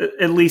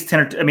 At least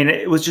 10 I mean,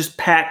 it was just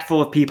packed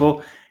full of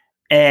people.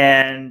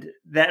 And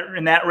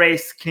in that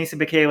race, Kenisa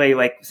Bekele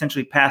like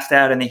essentially passed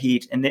out in the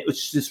heat, and it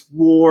was just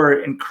roar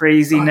and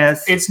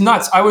craziness. It's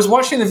nuts. I was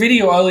watching the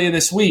video earlier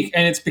this week,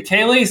 and it's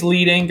Bekele's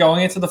leading,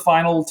 going into the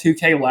final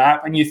 2K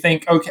lap, and you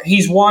think, okay,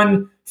 he's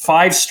won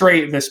 5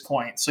 straight at this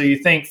point, so you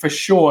think for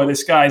sure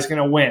this guy's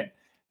going to win.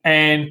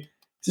 And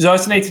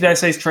Zosine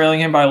Tedeschi is trailing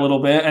him by a little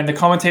bit, and the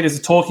commentators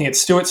are talking. It's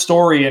Stuart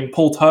Story and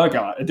Paul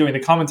Turgott are doing the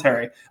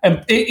commentary.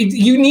 And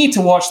you need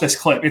to watch this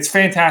clip. It's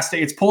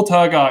fantastic. It's Paul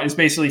Turgott is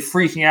basically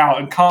freaking out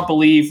and can't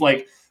believe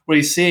like what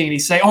he's seeing. And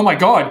he's saying, oh my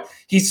God,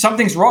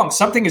 something's wrong.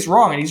 Something is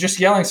wrong. And he's just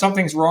yelling,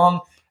 something's wrong.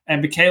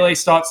 And Bekele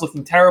starts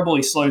looking terrible.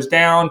 He slows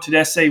down.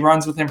 Tedeschi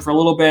runs with him for a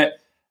little bit.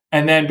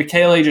 And then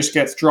Bekele just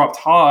gets dropped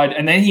hard.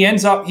 And then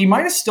he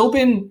might have still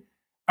been,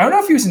 I don't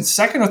know if he was in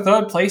second or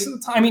third place at the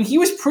time. I mean, he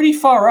was pretty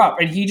far up,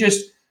 and he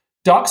just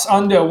ducks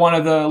under one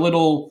of the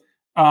little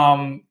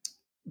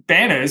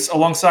banners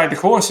alongside the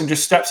course and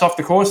just steps off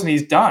the course, and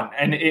he's done.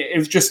 And it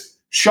was just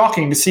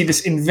shocking to see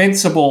this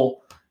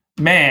invincible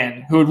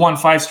man who had won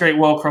 5 straight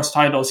World Cross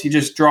titles. He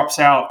just drops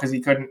out because he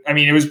couldn't. I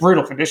mean, it was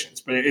brutal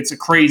conditions, but it's a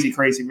crazy,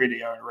 crazy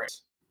video in a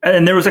race.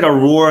 And there was like a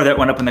roar that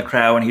went up in the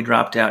crowd when he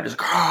dropped out. Just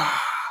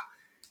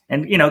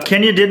and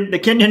the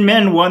Kenyan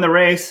men won the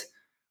race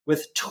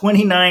with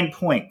 29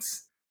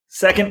 points.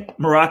 Second,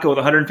 Morocco with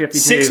 152.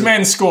 6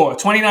 men score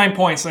 29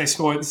 points, and they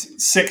scored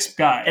 6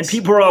 guys. And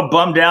people were all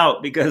bummed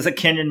out because a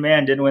Kenyan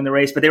man didn't win the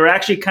race, but they were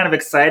actually kind of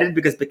excited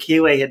because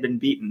Bekele had been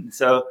beaten.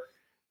 So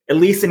at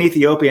least an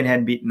Ethiopian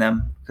hadn't beaten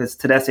them because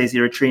Tedeschi's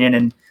Eritrean,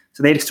 and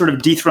so they sort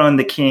of dethroned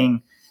the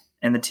king,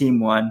 and the team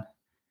won.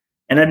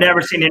 And I've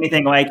never seen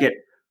anything like it.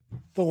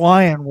 The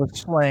lion was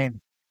slain.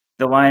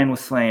 The lion was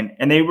slain,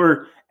 and they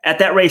were at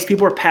that race.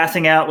 People were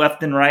passing out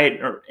left and right,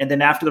 and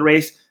then after the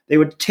race, they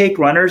would take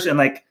runners and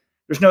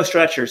there's no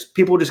stretchers.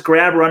 People would just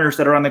grab runners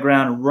that are on the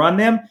ground, run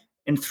them,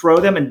 and throw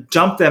them and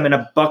dump them in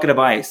a bucket of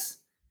ice.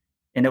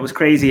 And it was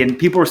crazy. And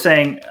people were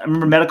saying, I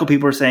remember medical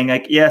people were saying, some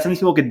of these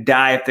people could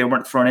die if they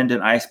weren't thrown into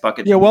an ice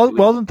bucket. Yeah,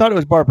 Weldon thought it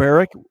was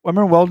barbaric. I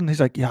remember Weldon, he's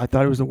like, I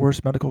thought it was the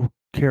worst medical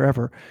care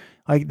ever.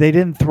 Like, they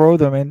didn't throw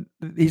them in.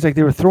 He's like,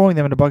 they were throwing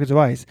them into buckets of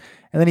ice.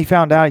 And then he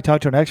found out, he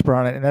talked to an expert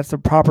on it, and that's the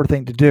proper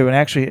thing to do. And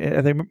actually,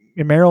 I think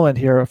in Maryland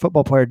here, a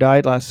football player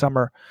died last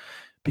summer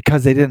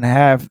because they didn't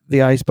have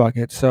the ice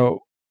bucket.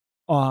 So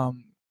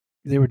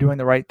they were doing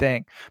the right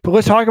thing. But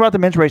let's talk about the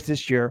men's race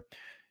this year.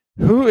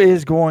 Who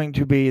is going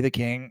to be the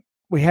king?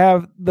 We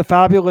have the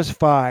Fabulous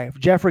Five.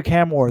 Jeffrey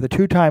Camworth, the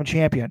 2-time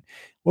champion,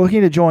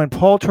 looking to join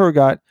Paul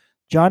Turgott,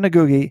 John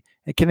Ngugi,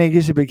 and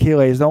Kenenisa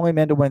Bekele is the only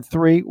man to win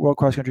 3 World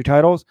Cross Country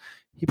titles.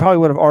 He probably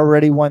would have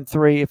already won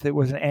 3 if it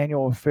was an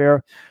annual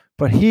affair.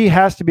 But he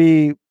has to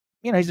be,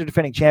 he's a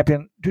defending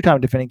champion,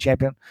 2-time defending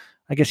champion.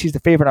 I guess he's the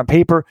favorite on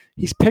paper.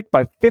 He's picked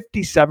by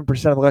 57%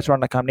 of the Let's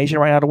Run.com Nation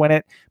right now to win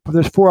it. But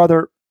there's 4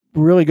 other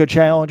really good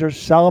challengers.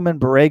 Solomon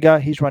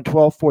Barega, he's run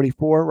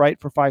 12:44, right,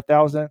 for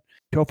 5,000.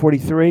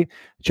 12:43.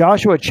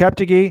 Joshua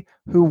Cheptegei,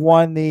 who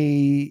won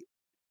the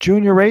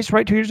junior race,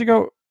 right, 2 years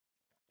ago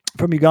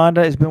from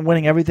Uganda, has been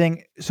winning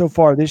everything so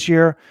far this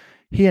year.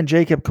 He and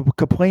Jacob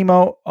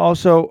Kaplimo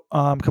also.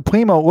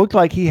 Kaplimo looked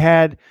like he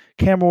had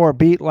Camworth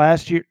beat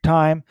last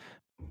time.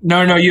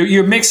 No,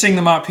 you're mixing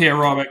them up here,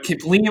 Robert.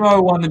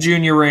 Kiplimo won the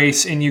junior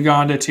race in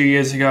Uganda 2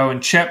 years ago,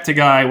 and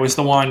Cheptegei was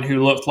the one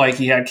who looked like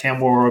he had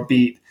Camworth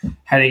beat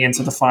heading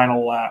into the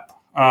final lap.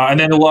 And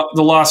then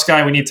the last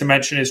guy we need to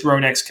mention is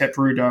Ronex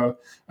Kipruto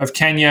of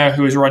Kenya,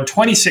 who has run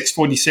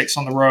 26:46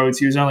 on the roads.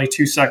 He was only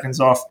 2 seconds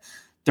off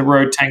the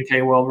road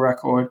 10K world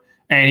record,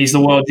 and he's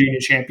the world junior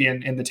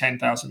champion in the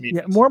 10,000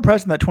 meters. Yeah, more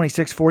impressive than that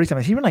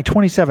 26:47. He went like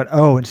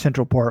 27:0 in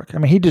Central Park. I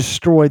mean, he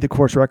destroyed the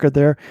course record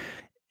there.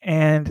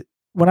 And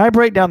when I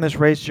break down this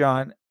race,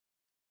 John,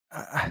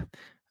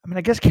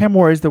 I guess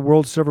Camworth is the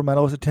world silver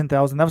medalist at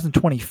 10,000. That was in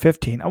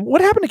 2015. What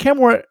happened to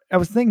Camworth? I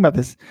was thinking about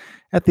this.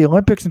 At the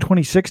Olympics in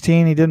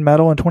 2016, he didn't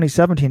medal. In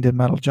 2017, didn't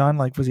medal. John,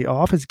 was he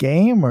off his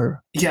game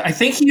or? Yeah, I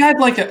think he had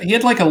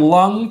a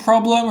lung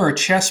problem or a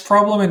chest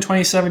problem in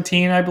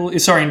 2017. I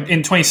believe. Sorry,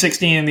 in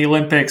 2016 in the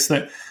Olympics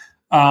that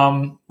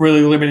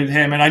really limited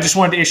him. And I just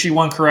wanted to issue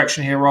one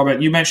correction here,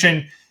 Robert. You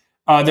mentioned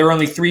there are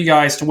only 3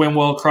 guys to win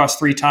World Cross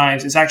 3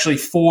 times. It's actually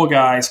 4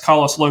 guys.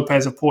 Carlos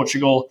Lopez of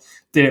Portugal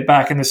did it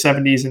back in the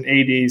 70s and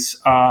 80s.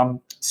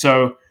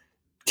 So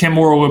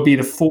Camworth would be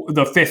the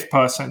 5th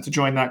person to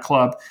join that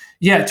club.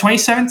 Yeah,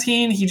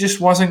 2017, he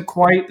just wasn't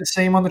quite the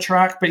same on the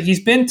track, but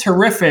he's been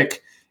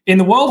terrific in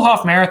the World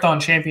Half Marathon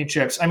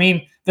Championships. I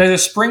mean, there's a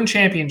spring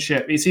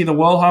championship. It's either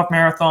World Half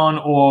Marathon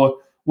or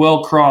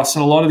World Cross,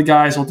 and a lot of the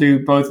guys will do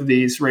both of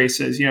these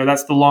races.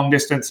 That's the long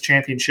distance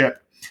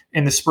championship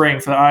in the spring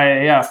for the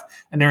IAAF,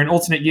 and they're in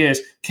alternate years.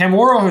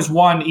 Camworth has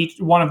won each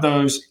one of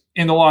those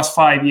in the last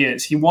 5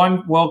 years. He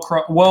won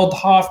World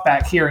Half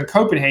back here in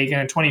Copenhagen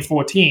in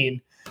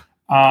 2014,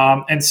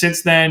 and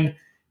since then,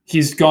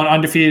 he's gone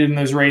undefeated in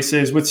those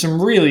races with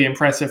some really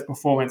impressive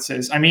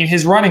performances. I mean,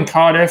 his run in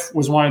Cardiff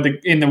was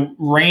in the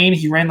rain,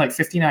 he ran like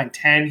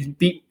 59:10.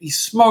 He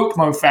smoked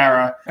Mo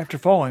Farah. After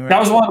falling, right? That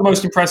was one of the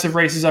most impressive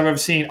races I've ever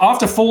seen.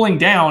 After falling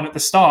down at the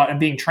start and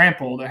being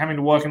trampled and having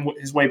to work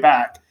his way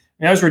back.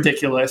 That was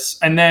ridiculous.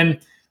 And then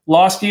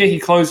last year, he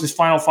closed his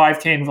final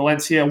 5K in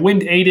Valencia.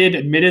 Wind aided,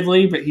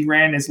 admittedly, but he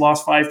ran his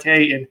last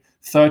 5K in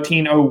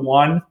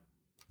 13:01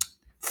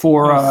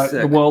 for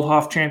the World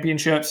Half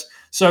Championships.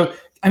 So,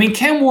 I mean,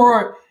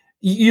 Camworth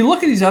you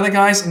look at these other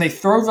guys, and they've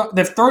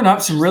thrown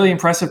up some really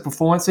impressive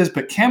performances,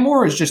 but Cam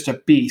Moore is just a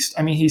beast.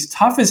 I mean, he's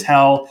tough as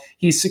hell.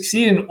 He's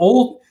succeeded in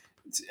all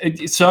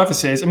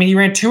surfaces. I mean, he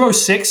ran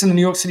 2:06 in the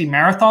New York City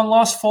Marathon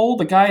last fall.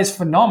 The guy is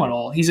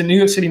phenomenal. He's a New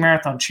York City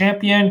Marathon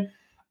champion.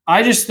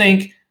 I just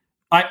think,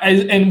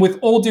 and with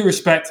all due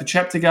respect to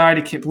Cheptegei,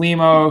 to Kip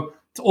Limo,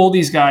 to all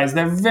these guys,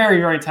 they're very,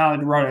 very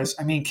talented runners.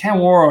 I mean, Cam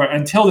Moore,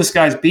 until this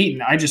guy's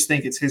beaten, I just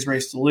think it's his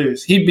race to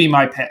lose. He'd be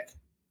my pick.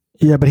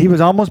 Yeah, but he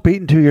was almost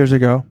beaten 2 years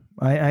ago.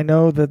 I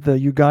know that the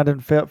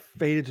Ugandan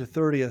faded to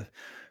 30th.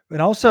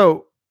 And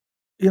also,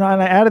 and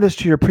I added this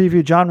to your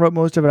preview. John wrote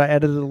most of it. I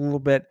edited it a little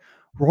bit.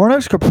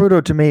 Ronex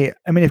Caputo, to me,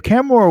 I mean, if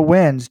Cam Moore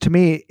wins, to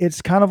me,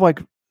 it's kind of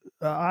like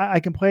I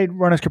can play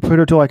Ronex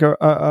Caputo to like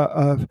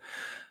a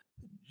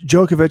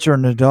Djokovic or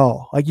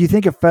Nadal. Like, you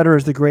think if Federer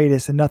is the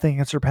greatest and nothing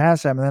can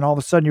surpass him, and then all of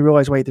a sudden you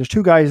realize, wait, there's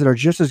two guys that are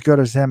just as good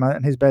as him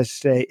on his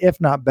best day,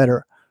 if not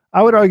better.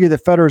 I would argue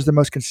that Federer is the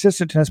most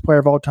consistent tennis player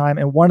of all time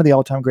and one of the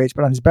all-time greats,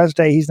 but on his best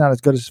day, he's not as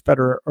good as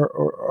Federer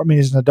or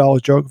as Nadal or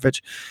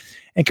Djokovic.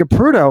 And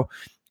Caputo,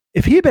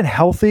 if he had been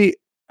healthy,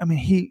 I mean,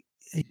 he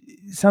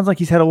sounds like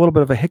he's had a little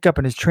bit of a hiccup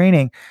in his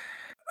training.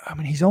 I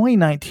mean, he's only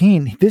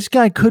 19. This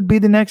guy could be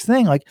the next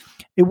thing. Like,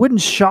 it wouldn't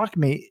shock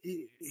me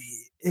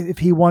if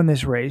he won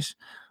this race.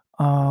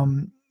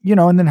 And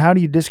then how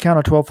do you discount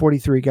a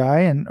 12:43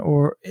 guy?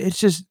 Or it's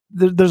just,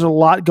 there's a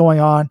lot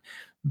going on.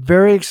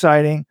 Very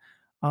exciting.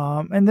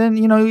 And then,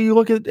 you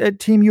look at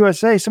Team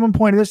USA. Someone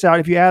pointed this out.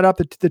 If you add up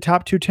the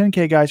top two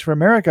 10K guys for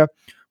America,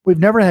 we've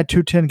never had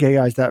two 10K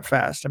guys that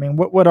fast. I mean,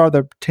 what are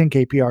the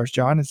 10K PRs,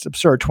 John? It's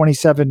absurd.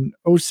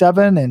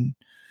 27:07 and.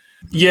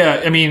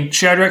 Yeah, I mean,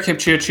 Shadrack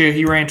Kipchirchir,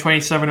 he ran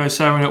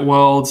 27:07 at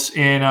Worlds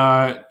in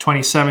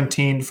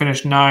 2017,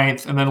 finished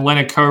 9th. And then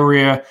Leonard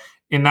Correa,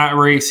 in that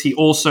race, he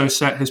also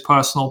set his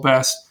personal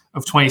best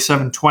of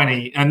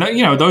 27:20. And,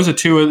 those are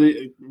two of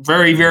the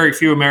very, very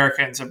few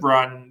Americans have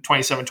run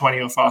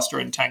 27:20 or faster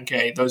in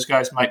 10K. Those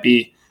guys might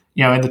be,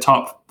 in the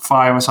top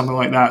 5 or something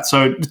like that.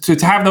 So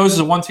to have those as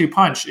a 1-2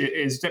 punch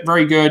is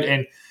very good.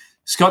 And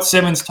Scott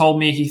Simmons told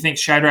me he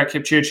thinks Shadrack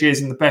Kipchirchir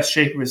is in the best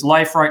shape of his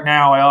life right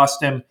now. I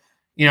asked him,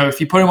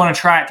 if you put him on a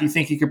track, do you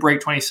think he could break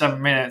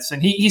 27 minutes?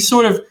 And he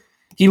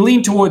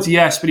leaned towards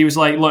yes, but he was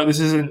like, look, this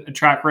isn't a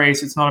track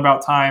race. It's not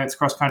about time. It's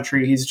cross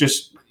country. He's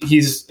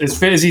as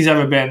fit as he's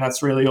ever been.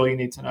 That's really all you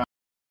need to know.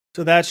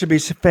 So that should be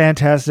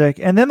fantastic.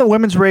 And then the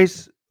women's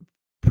race,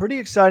 pretty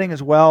exciting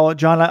as well.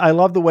 John, I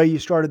love the way you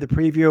started the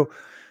preview.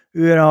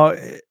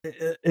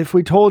 If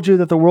we told you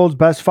that the world's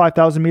best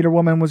 5,000 meter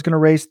woman was going to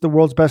race the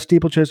world's best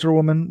steeplechaser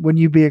woman,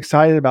 wouldn't you be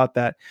excited about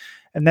that?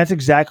 And that's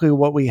exactly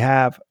what we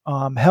have.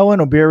 Helen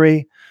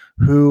Obiri,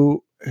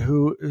 who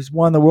has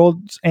won the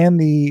Worlds and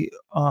the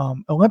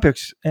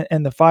Olympics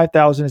and the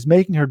 5,000, is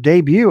making her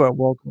debut at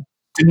World.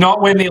 Did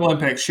not win the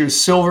Olympics. She was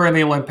silver in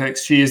the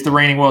Olympics. She is the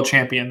reigning world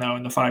champion, though,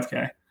 in the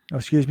 5K. Oh,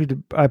 excuse me.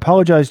 I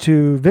apologize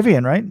to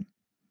Vivian, right?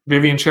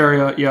 Vivian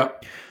Chariot, yeah.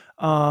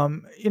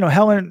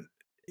 Helen,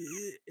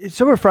 it's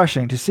so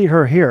refreshing to see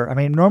her here. I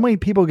mean, normally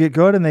people get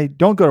good and they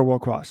don't go to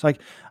World Cross.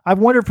 Like, I've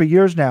wondered for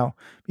years now,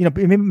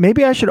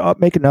 maybe I should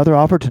make another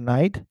offer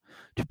tonight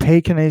to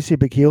pay Kenesi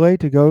Bekele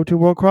to go to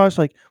World Cross.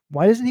 Like,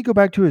 why doesn't he go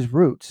back to his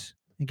roots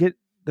and get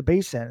the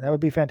base in? That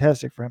would be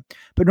fantastic for him.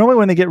 But normally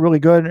when they get really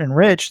good and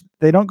rich,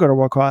 they don't go to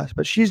World Cross.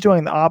 But she's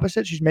doing the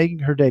opposite. She's making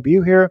her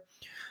debut here.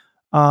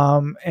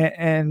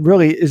 And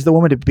really is the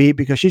woman to beat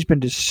because she's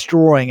been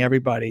destroying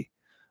everybody.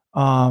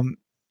 Both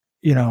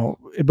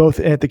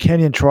at the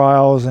Kenyan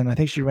trials, and I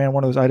think she ran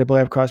one of those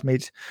IAAF cross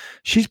meets.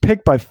 She's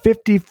picked by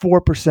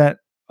 54%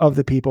 of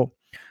the people.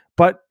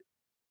 But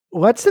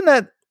let's in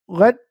that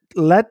let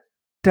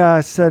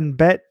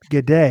Sanbet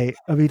Gede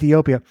of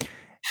Ethiopia.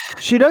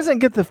 She doesn't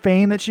get the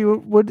fame that she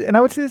would, and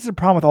I would say this is a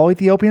problem with all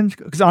Ethiopians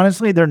because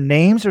honestly, their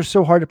names are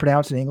so hard to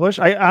pronounce in English.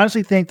 I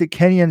honestly think that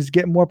Kenyans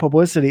get more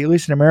publicity, at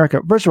least in America.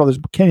 First of all, there's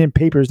Kenyan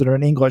papers that are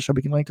in English, so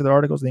we can link to the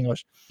articles in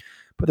English.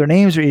 But their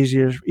names are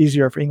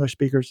easier for English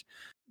speakers.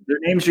 Their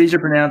names are easier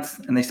to pronounce,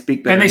 and they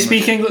speak better. And they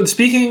speak English.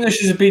 Speaking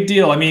English is a big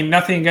deal. I mean,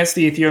 nothing against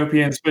the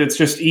Ethiopians, but it's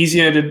just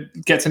easier to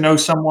get to know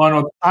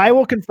someone. I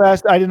will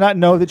confess, I did not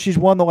know that she's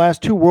won the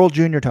last 2 World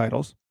Junior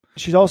titles.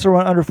 She's also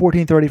run under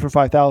 14:30 for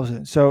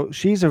 5,000. So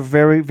she's a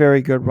very,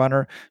 very good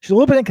runner. She's a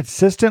little bit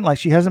inconsistent. Like,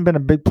 she hasn't been a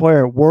big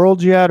player at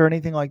Worlds yet or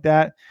anything like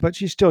that, but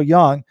she's still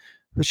young.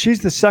 But she's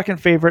the second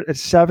favorite at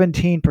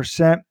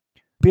 17%.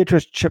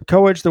 Beatrice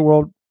Chepkoech, the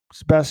world's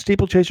best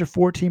steeplechaser,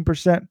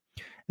 14%.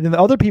 And then the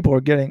other people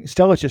are getting,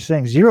 Stella's just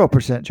saying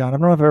 0%, John. I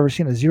don't know if I've ever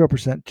seen a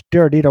 0%.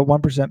 Deradita,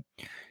 1%.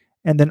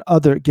 And then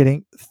other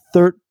getting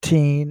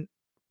 13%.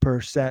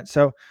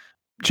 So,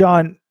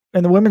 John,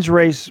 in the women's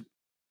race,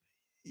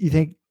 you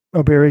think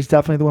Obiri is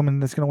definitely the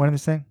woman that's going to win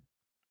this thing?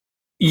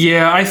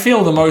 Yeah, I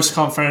feel the most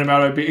confident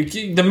about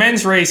Obiri. The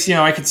men's race,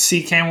 I could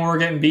see Cam Moore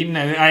getting beaten.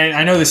 And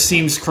I know this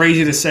seems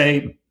crazy to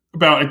say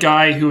about a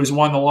guy who has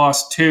won the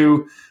last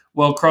 2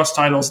 World Cross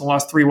titles, the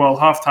last 3 World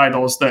Half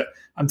titles, that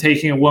I'm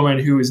taking a woman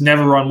who has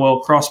never run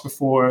World Cross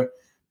before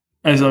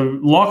as a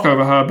lock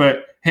over her,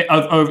 but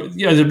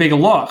as a bigger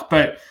lock.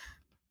 But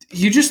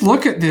you just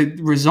look at the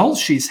results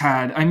she's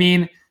had. I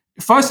mean,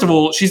 first of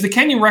all, she's the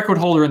Kenyan record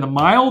holder in the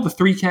mile, the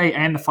 3K,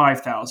 and the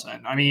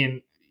 5,000. I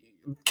mean,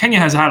 Kenya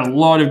has had a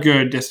lot of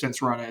good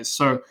distance runners.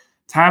 So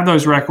to have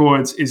those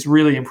records is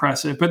really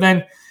impressive. But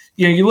then,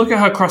 you look at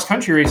her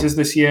cross-country races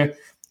this year.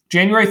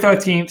 January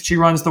 13th, she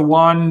runs the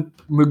Juan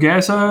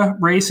Mugueza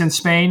race in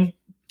Spain,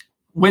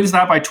 wins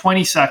that by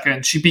 20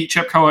 seconds. She beat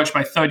Chip Koech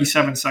by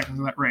 37 seconds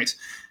in that race.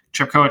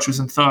 Chip Koech was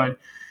in third.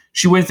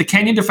 She wins the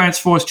Kenyan Defense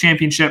Force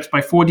Championships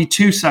by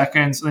 42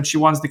 seconds. And then she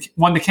won the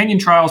Kenyan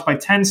Trials by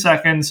 10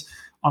 seconds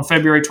on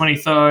February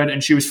 23rd.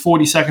 And she was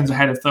 40 seconds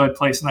ahead of third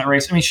place in that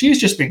race. I mean, she's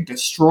just been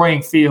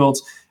destroying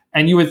fields.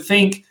 And you would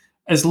think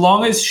as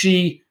long as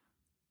she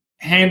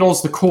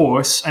handles the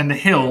course and the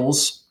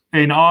hills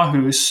in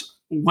Aarhus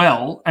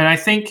well, and I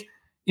think,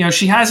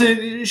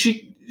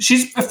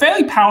 she's a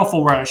fairly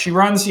powerful runner. She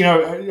runs,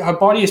 her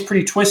body is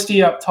pretty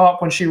twisty up top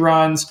when she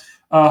runs.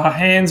 Her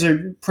hands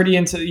are pretty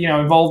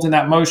involved in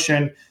that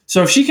motion.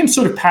 So if she can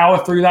sort of power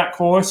through that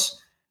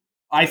course,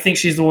 I think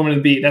she's the woman to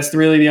beat. That's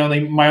really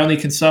my only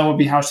concern would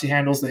be how she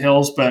handles the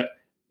hills, but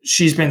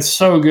she's been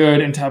so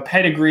good, and her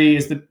pedigree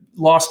is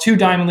lost 2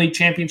 Diamond League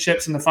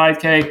championships in the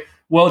 5K,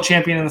 world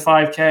champion in the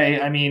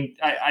 5K. I mean,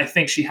 I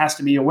think she has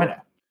to be a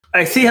winner.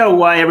 I see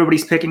why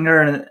everybody's picking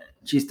her, and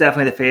she's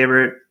definitely the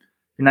favorite.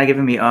 You're not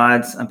giving me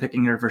odds. I'm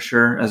picking her for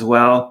sure as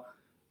well.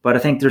 But I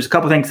think there's a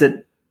couple things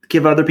that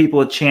give other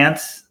people a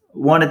chance.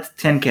 One, it's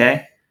 10K.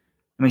 I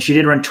mean, she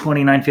did run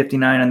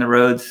 29:59 on the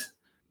roads,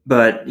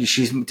 but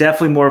she's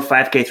definitely more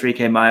 5K,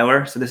 3K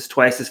miler. So this is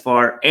twice as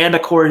far. And the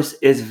course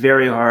is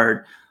very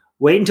hard.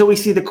 Wait until we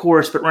see the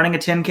course, but running a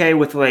 10K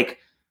with like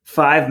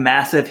 5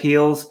 massive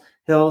hills,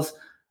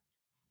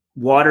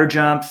 water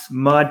jumps,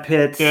 mud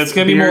pits. Yeah, it's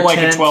going to be more like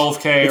a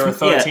 12K or a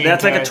 13K. Yeah,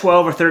 that's like a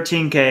 12 or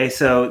 13K.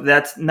 So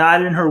that's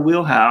not in her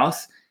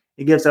wheelhouse.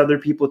 It gives other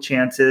people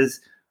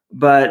chances.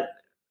 But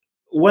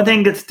one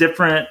thing that's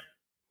different,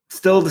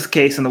 still this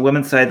case on the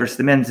women's side versus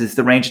the men's, is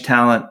the range of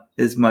talent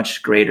is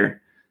much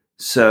greater.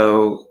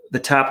 So the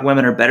top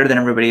women are better than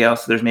everybody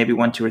else. So there's maybe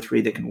 1, 2, or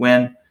 3 that can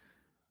win.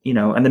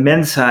 On the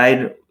men's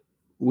side,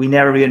 we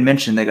never even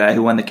mentioned the guy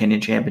who won the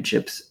Kenyan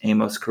Championships,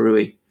 Amos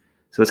Karui.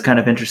 So it's kind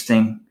of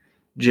interesting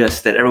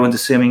just that everyone's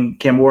assuming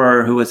Cam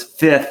Warrer, who was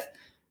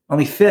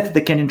only fifth at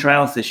the Kenyan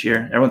Trials this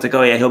year. Everyone's like,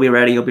 oh yeah, he'll be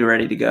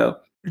ready to go.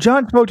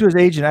 John spoke to his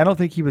agent. I don't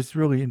think he was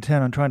really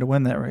intent on trying to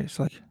win that race.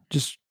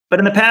 But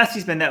in the past,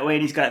 he's been that way,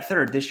 and he's got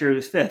third. This year, he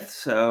was fifth.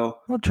 So,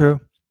 well, true.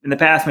 In the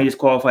past, when he just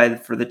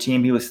qualified for the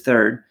team, he was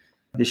third.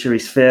 This year,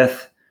 he's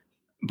fifth.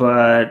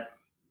 But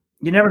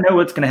you never know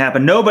what's going to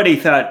happen. Nobody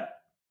thought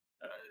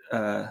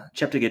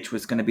Cheptegei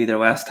was going to be there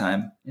last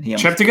time.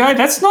 Cheptegei?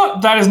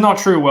 That is not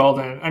true,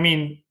 Weldon. I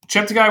mean,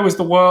 Cheptegei was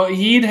the world.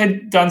 He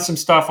had done some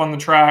stuff on the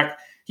track.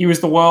 He was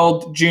the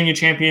world junior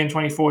champion in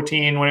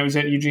 2014 when it was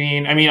at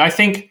Eugene. I mean, I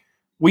think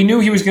we knew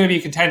he was going to be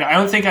a contender. I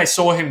don't think I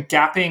saw him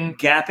gapping.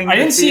 I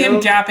didn't see him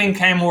gapping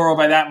Cam Worrell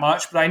by that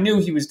much, but I knew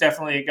he was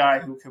definitely a guy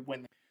who could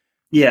win.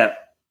 Yeah,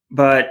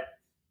 but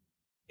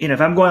if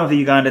I'm going with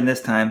the Ugandan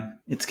this time,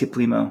 it's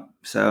Kiplimo.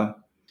 So,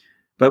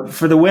 but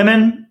for the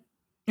women.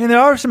 And there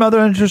are some other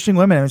interesting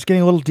women. It's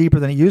getting a little deeper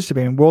than it used to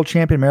be. World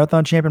champion,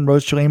 marathon champion,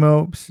 Rose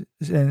Chilimo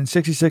in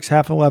 66,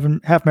 half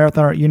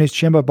marathoner at Eunice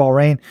Chimba,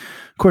 Bahrain.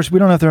 Of course, we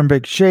don't know if they're in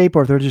big shape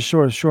or if they're just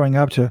sort of shoring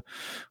up to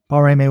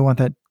Bahrain. May want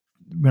that,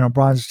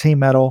 bronze team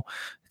medal.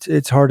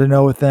 It's hard to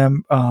know with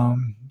them.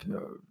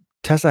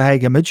 Tessa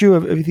Hagamichu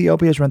of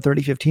Ethiopia has run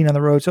 30:15 on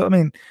the road. So, I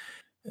mean,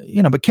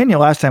 but Kenya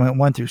last time went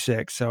 1 through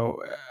 6.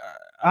 So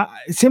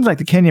it seems like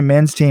the Kenyan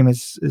men's team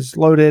is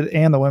loaded,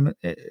 and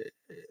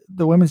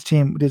the women's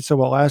team did so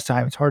well last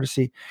time. It's hard to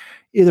see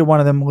either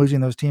one of them losing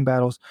those team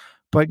battles.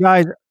 But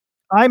guys,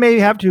 I may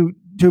have to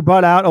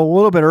butt out a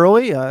little bit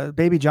early.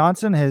 Baby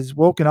Johnson has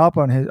woken up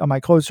on my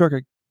closed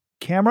circuit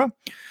camera.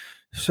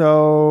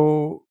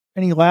 So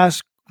any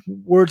last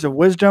words of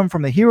wisdom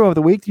from the hero of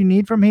the week you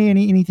need from me?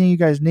 Anything you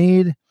guys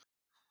need?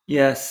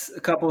 Yes, a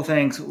couple of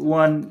things.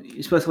 One,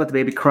 you're supposed to let the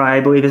baby cry, I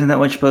believe. Isn't that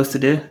what you're supposed to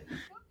do?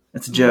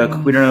 That's a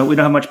joke. We don't know. We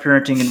don't have much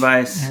parenting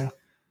advice. Yeah.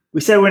 We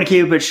said we're going to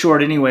keep it a bit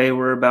short anyway.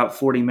 We're about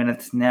 40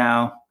 minutes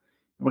now.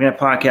 We're going to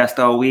podcast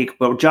all week.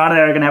 But John and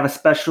I are going to have a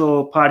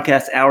special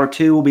podcast. Hour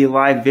 2 will be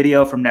live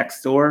video from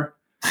next door.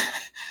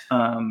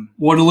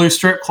 Waterloo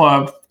Strip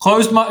Club.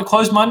 Closed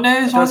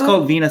Mondays? So it's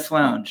called Venus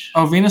Lounge.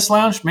 Oh, Venus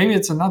Lounge? Maybe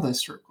it's another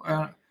strip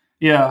club.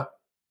 Yeah.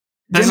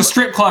 There's a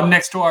strip club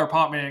next to our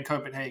apartment in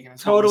Copenhagen.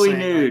 Totally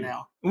nude. Right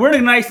now. We're in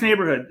a nice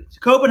neighborhood.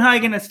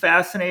 Copenhagen is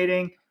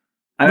fascinating.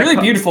 Really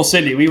beautiful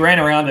city. We ran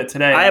around it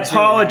today. I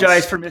apologize really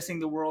nice. For missing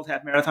the World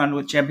Half Marathon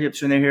with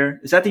championships when they're here.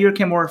 Is that the year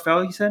Cam Warrer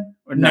fell, you said?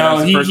 Or no,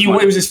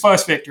 it was his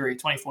first victory,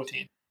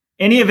 2014.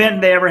 Any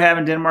event they ever have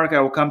in Denmark, I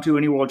will come to.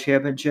 Any World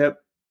Championship.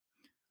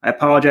 I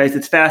apologize.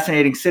 It's a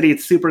fascinating city.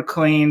 It's super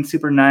clean,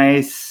 super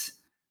nice.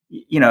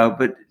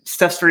 But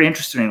stuff's very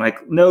interesting.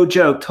 Like, no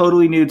joke,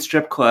 totally nude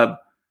strip club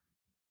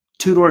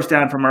 2 doors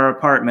down from our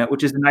apartment,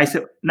 which is a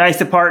nice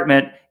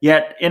apartment.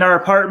 Yet in our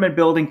apartment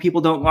building,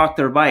 people don't lock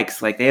their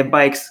bikes. Like, they have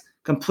bikes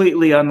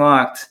completely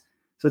unlocked.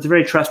 So it's a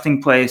very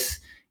trusting place.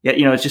 Yet,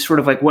 it's just sort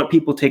of like what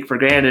people take for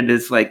granted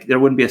is like there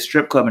wouldn't be a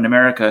strip club in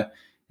America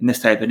in this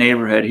type of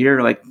neighborhood.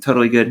 Here, like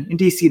totally good. In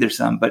DC, there's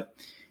some, but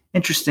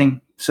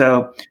interesting.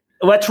 So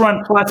Let's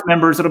Run Plus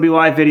members, it'll be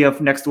live video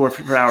from next door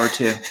for an hour or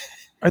two.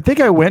 I think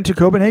I went to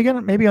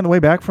Copenhagen, maybe on the way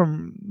back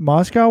from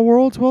Moscow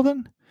Worlds,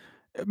 Wilden.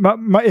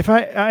 If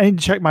I need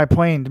to check my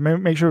plane to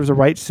make sure it was the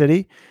right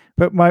city.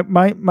 But my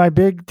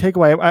big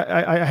takeaway,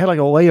 I had like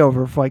a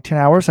layover for like 10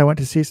 hours. I went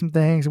to see some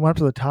things. I went up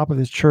to the top of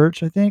this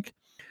church, I think.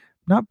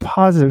 Not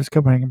positive it's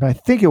Copenhagen, but I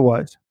think it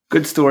was.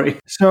 Good story.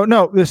 So,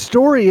 no, the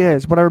story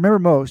is, what I remember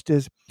most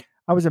is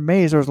I was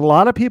amazed. There was a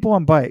lot of people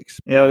on bikes.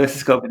 Yeah, this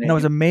is Copenhagen. And I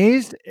was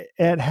amazed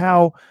at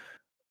how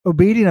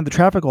obedient of the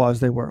traffic laws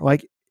they were.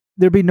 Like,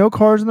 there'd be no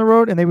cars on the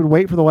road, and they would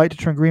wait for the light to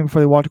turn green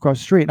before they walked across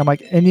the street. And I'm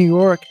like, in New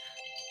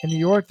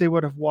York, they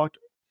would have walked.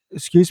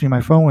 Excuse me,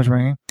 my phone was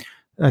ringing.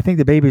 I think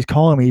the baby's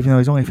calling me, even though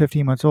he's only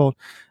 15 months old.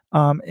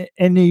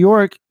 In New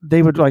York,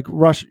 they would like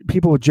rush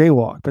people with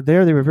jaywalk, but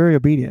there they were very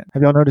obedient.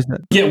 Have y'all noticed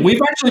that? Yeah,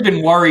 we've actually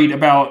been worried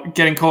about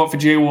getting caught for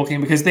jaywalking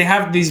because they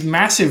have these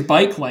massive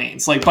bike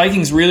lanes. Like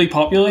biking's really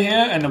popular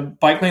here, and the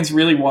bike lane's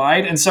really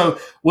wide, and so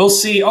we'll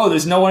see. Oh,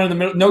 there's no one in the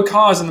middle, no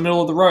cars in the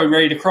middle of the road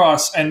ready to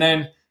cross, and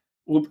then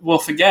we'll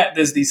forget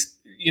there's these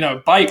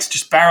bikes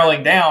just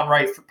barreling down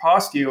right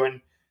past you, and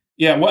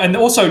yeah, well, and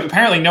also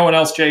apparently no one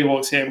else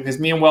jaywalks here because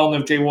me and Weldon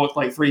have jaywalked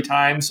like 3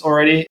 times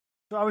already.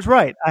 So I was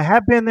right. I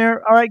have been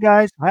there. All right,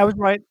 guys. I was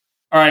right.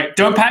 All right.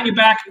 Don't pat your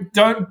back.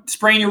 Don't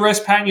sprain your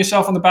wrist patting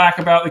yourself on the back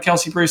about the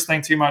Kelsey Bruce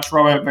thing too much,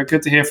 Robert, but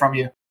good to hear from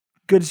you.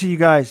 Good to see you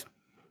guys.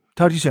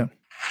 Talk to you soon.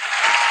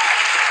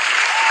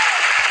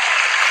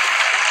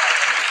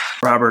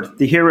 Robert,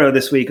 the hero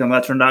this week on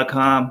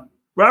Let'sRun.com.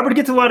 Robert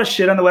gets a lot of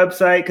shit on the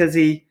website because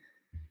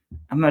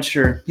I'm not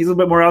sure. He's a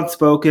little bit more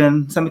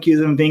outspoken. Some accuse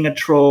him of being a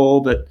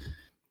troll, but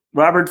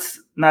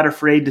Robert's not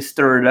afraid to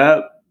stir it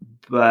up.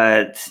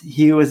 But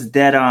he was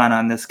dead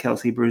on this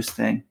Kelsey Bruce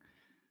thing.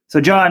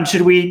 So, John,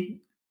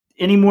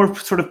 any more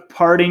sort of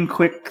parting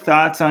quick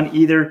thoughts on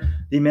either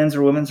the men's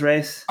or women's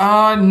race?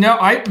 No,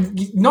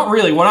 not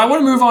really. I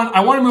want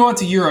to move on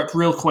to Europe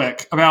real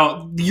quick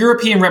about the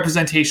European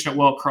representation at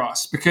World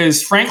Cross,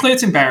 because frankly,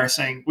 it's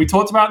embarrassing. We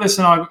talked about this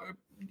in our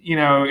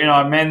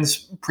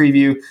men's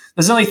preview.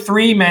 There's only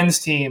 3 men's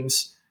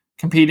teams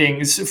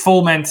competing,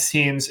 full men's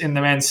teams in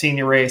the men's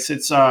senior race.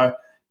 It's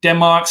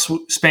Denmark,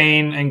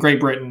 Spain, and Great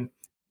Britain.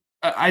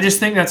 I just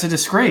think that's a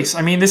disgrace.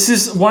 I mean, this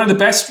is one of the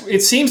best.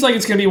 It seems like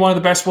it's going to be one of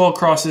the best World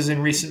Crosses in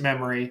recent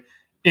memory.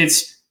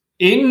 It's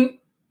in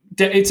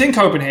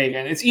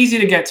Copenhagen. It's easy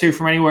to get to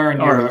from anywhere in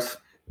Europe.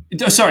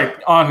 Sorry,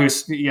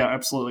 Aarhus. Yeah,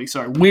 absolutely.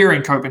 Sorry, we're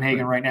in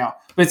Copenhagen right now,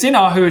 but it's in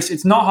Aarhus.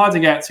 It's not hard to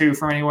get to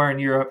from anywhere in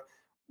Europe.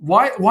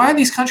 Why are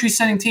these countries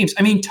sending teams?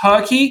 I mean,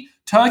 Turkey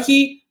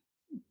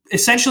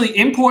essentially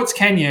imports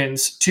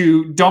Kenyans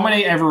to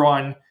dominate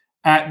everyone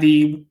at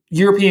the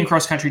European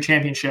Cross Country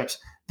Championships.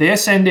 They're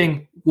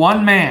sending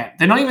one man.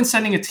 They're not even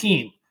sending a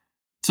team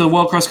to the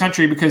World Cross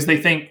Country because they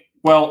think,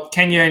 well,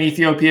 Kenya and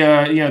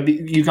Ethiopia,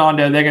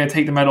 Uganda, they're going to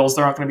take the medals.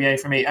 There aren't going to be any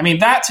for me. I mean,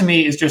 that to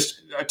me is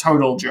just a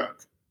total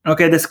joke.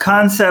 Okay, this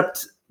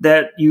concept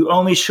that you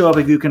only show up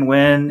if you can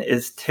win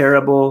is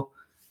terrible.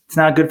 It's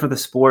not good for the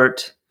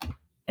sport.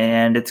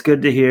 And it's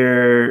good to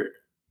hear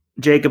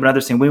Jacob and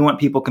others saying, we want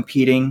people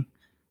competing.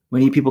 We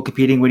need people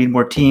competing. We need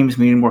more teams.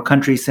 We need more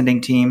countries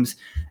sending teams.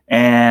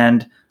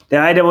 And the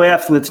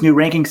IAAF, with its new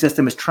ranking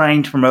system, is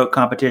trying to promote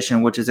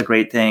competition, which is a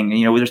great thing.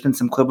 And, there's been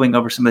some quibbling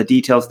over some of the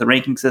details of the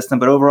ranking system,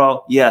 but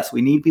overall, yes,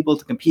 we need people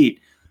to compete.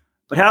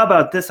 But how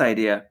about this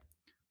idea?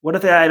 What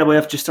if the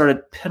IAAF just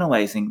started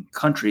penalizing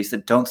countries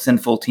that don't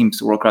send full teams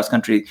to World Cross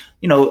Country?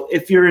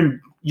 If you're in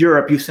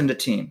Europe, you send a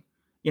team.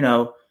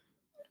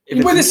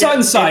 With a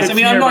certain size. I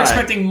mean, I'm not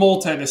expecting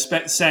Malta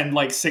to send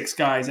like 6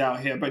 guys out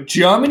here, but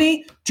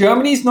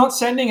Germany's not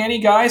sending any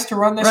guys to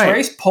run this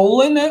race.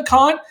 Poland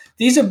can't.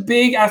 These are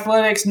big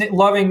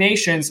athletics-loving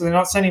nations, and they're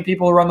not sending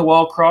people to run the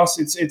World Cross.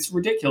 It's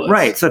ridiculous.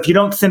 Right. So if you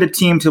don't send a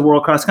team to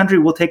World Cross Country,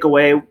 we'll take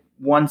away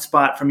one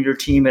spot from your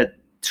team at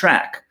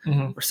track,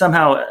 or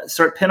somehow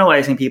start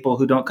penalizing people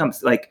who don't come.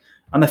 Like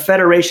on the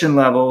federation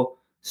level,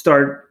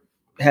 start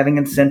having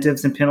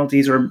incentives and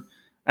penalties, or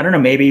I don't know,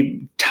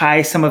 maybe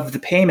tie some of the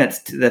payments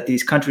that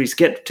these countries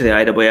get to the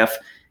IAAF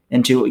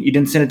into, you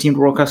didn't send a team to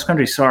World Cross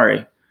Country.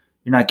 Sorry,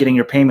 you're not getting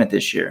your payment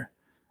this year.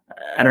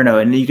 I don't know.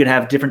 And you could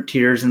have different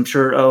tiers. I'm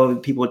sure,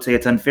 people would say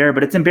it's unfair,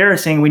 but it's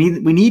embarrassing. We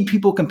need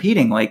people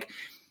competing. Like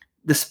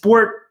the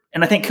sport,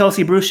 and I think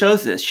Kelsey Bruce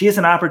shows this. She has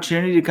an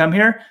opportunity to come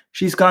here.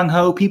 She's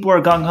gung-ho. People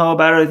are gung-ho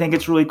about it. I think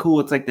it's really cool.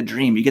 It's like the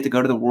dream. You get to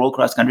go to the World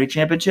Cross Country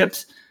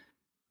Championships.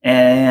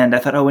 And I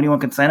thought, anyone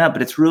can sign up.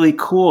 But it's really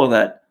cool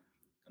that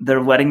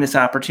they're letting this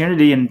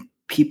opportunity and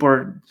people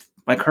are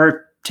like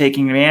her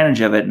taking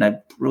advantage of it. And I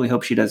really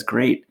hope she does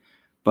great.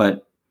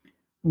 But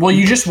well,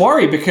 you just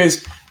worry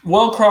because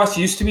World Cross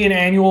used to be an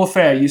annual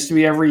affair, used to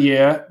be every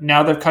year.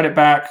 Now they've cut it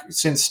back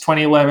since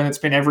 2011. It's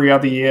been every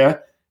other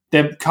year.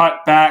 They've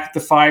cut back the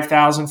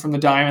 5,000 from the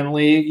Diamond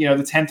League.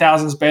 The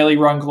 10,000 is barely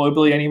run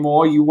globally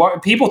anymore.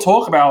 People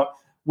talk about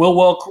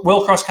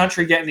will cross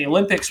country get in the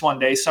Olympics one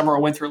day, Summer or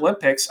Winter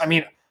Olympics. I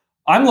mean,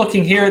 I'm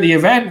looking here at the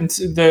event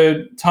and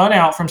the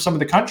turnout from some of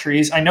the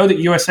countries. I know that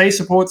USA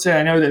supports it.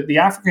 I know that the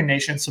African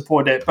nations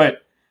support it,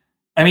 but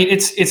I mean,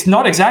 it's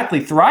not exactly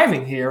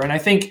thriving here. And I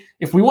think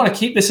if we want to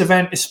keep this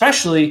event,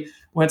 especially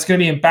when it's going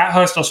to be in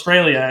Bathurst,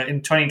 Australia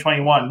in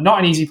 2021, not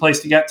an easy place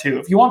to get to.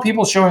 If you want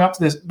people showing up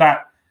to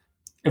that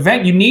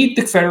event, you need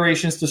the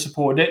federations to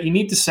support it. You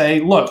need to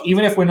say, look,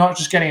 even if we're not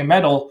just getting a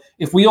medal,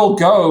 if we all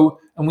go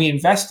and we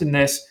invest in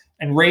this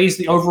and raise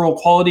the overall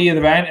quality of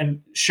the event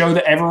and show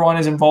that everyone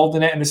is involved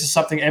in it and this is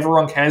something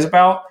everyone cares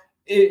about,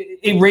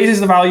 it raises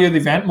the value of the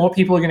event. More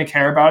people are going to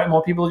care about it.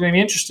 More people are going to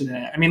be interested in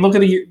it. I mean, look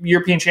at the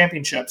European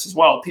Championships as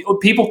well.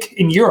 People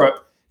in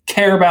Europe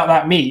care about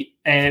that meet,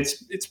 and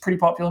it's pretty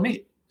popular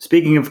meet.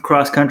 Speaking of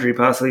cross country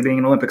possibly being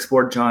an Olympic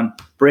sport, John,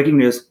 breaking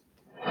news.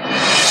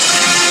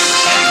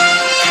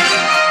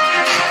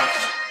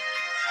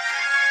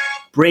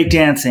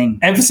 Breakdancing.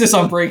 Emphasis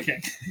on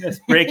breaking.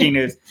 Yes, breaking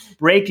news.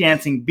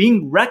 Breakdancing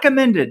being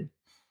recommended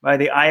by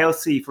the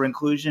IOC for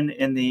inclusion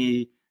in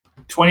the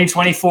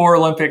 2024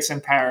 Olympics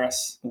in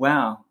Paris.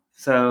 Wow.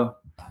 So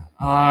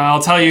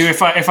I'll tell you,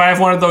 if I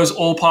have one of those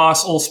all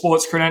pass, all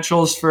sports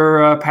credentials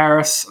for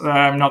Paris,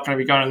 I'm not going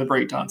to be going to the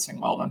breakdancing.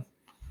 Well then.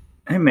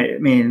 I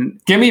mean,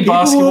 give me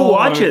basketball. Will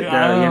watch it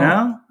though, you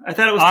know? I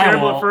thought it was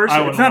terrible at first.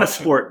 It's not a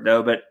sport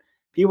though, but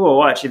people will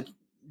watch it.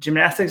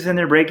 Gymnastics in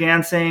there,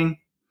 breakdancing.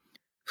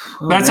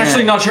 That's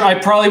actually not true.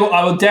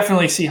 I will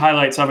definitely see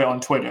highlights of it on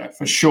Twitter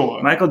for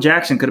sure. Michael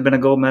Jackson could have been a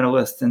gold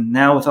medalist, and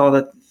now with all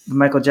the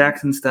Michael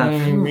Jackson stuff,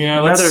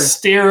 let's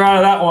steer out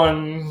of that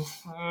one.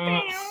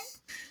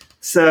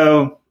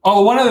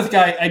 One other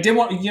guy I did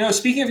want.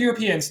 Speaking of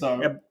Europeans,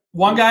 though,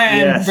 one guy I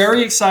am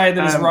very excited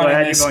that is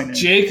running this.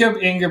 Jacob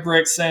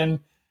Ingebrigtsen.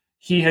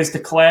 He has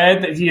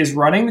declared that he is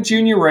running the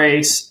junior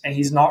race, and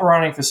he's not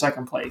running for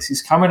second place.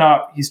 He's coming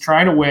up. He's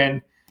trying to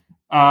win.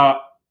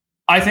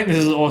 I think this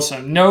is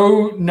awesome.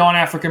 No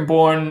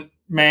non-African-born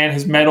man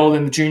has medaled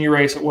in the junior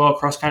race at World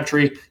Cross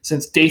Country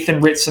since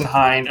Dathan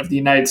Ritzenhein of the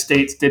United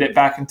States did it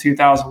back in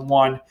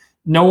 2001.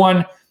 No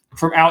one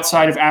from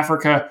outside of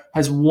Africa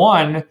has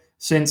won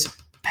since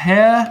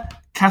Per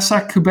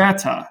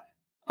Casacuberta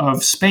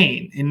of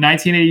Spain in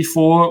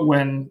 1984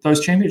 when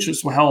those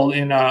championships were held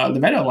in the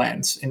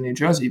Meadowlands in New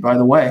Jersey, by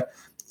the way,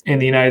 in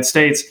the United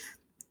States.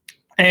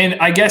 And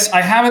I guess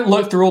I haven't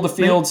looked through all the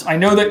fields. I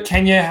know that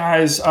Kenya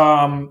has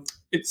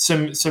it's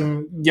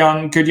some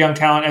good young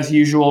talent as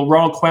usual.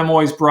 Ronald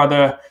Kwemoy's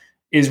brother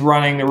is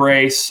running the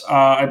race.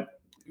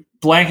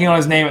 Blanking on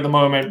his name at the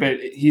moment, but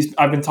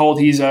I've been told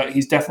he's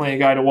definitely a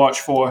guy to watch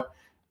for.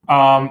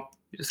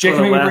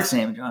 Jacob last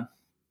name, John.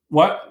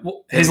 What?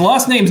 Well, his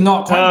last name's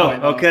not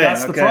Kwemoy. Okay.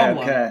 That's the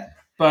problem. Okay.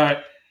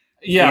 But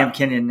yeah, damn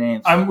Kenyan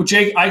names.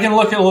 Jake. I can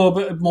look at a little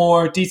bit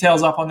more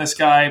details up on this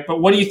guy.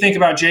 But what do you think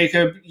about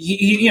Jacob?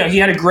 He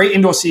had a great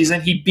indoor season.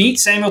 He beat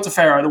Samuel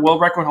Tefera, the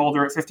world record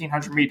holder at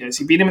 1,500 meters.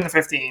 He beat him in the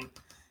 15.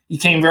 He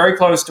came very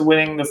close to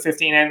winning the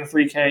 15 and the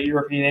 3K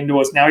European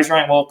indoors. Now he's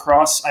running World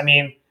Cross. I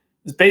mean,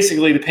 it's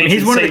basically the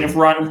patient saint of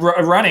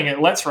running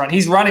at Let's Run.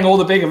 He's running all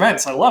the big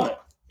events. I love it.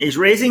 He's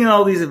racing in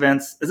all these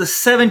events as a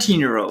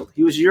 17-year-old.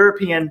 He was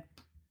European,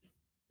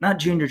 not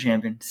junior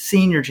champion,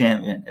 senior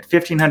champion at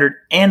 1,500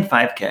 and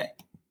 5K.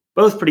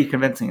 Both pretty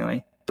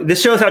convincingly. This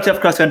shows how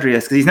tough cross country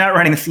is because he's not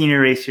running the senior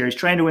race here. He's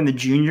trying to win the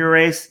junior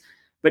race,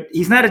 but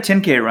he's not a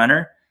 10K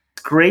runner.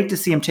 It's great to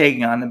see him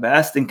taking on the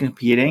best and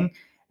competing.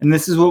 And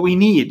this is what we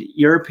need.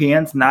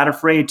 Europeans not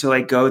afraid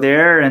to go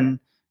there.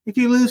 And if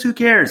you lose, who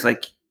cares?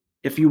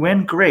 If you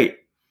win, great.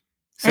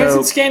 And it's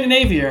in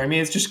Scandinavia. I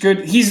mean, it's just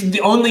good. He's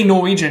the only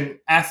Norwegian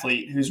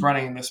athlete who's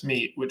running in this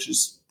meet, which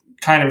is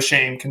kind of a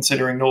shame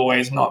considering Norway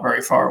is not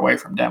very far away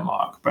from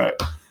Denmark.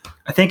 But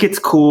I think it's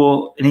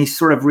cool. And he's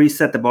sort of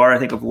reset the bar, I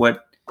think, of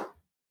what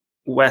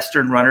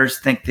Western runners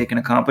think they can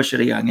accomplish at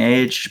a young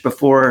age.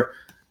 Before,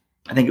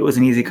 I think it was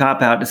an easy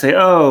cop-out to say,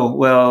 oh,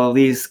 well,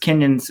 these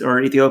Kenyans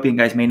or Ethiopian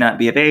guys may not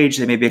be of age.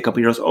 They may be a couple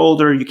years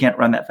older. You can't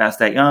run that fast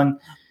that young.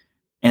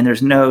 And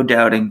there's no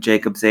doubting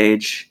Jacob's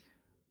age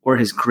or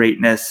his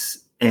greatness.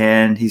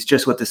 And he's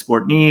just what the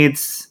sport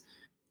needs.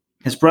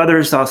 His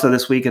brothers also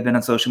this week have been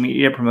on social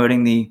media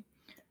promoting the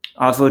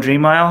Oslo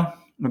Dream Mile.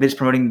 Maybe just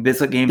promoting the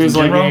Bislett Games in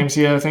general. Games,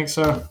 yeah, I think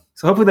so.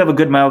 So hopefully they'll have a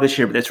good mile this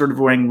year, but they're sort of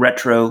wearing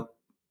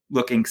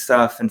retro-looking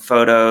stuff and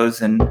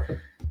photos. And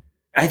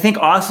I think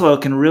Oslo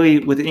can really,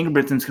 with the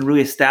Ingebrigtsens, can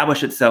really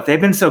establish itself. They've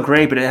been so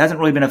great, but it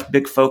hasn't really been a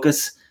big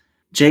focus.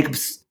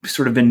 Jacob's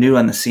sort of been new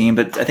on the scene,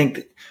 but I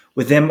think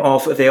with them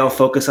all, if they all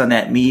focus on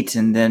that meet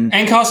and then...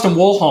 And Karsten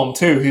Warholm,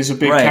 too, who's a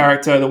big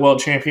character, the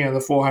world champion of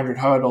the 400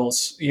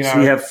 hurdles. So you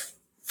have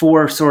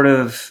 4 sort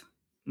of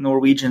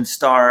Norwegian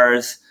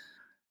stars,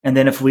 and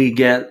then if we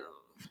get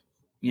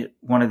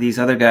one of these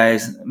other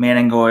guys,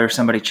 Manningoy or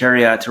somebody,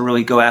 Chariot, to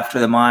really go after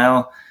the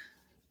mile.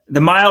 The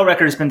mile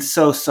record has been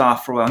so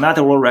soft for a while. Not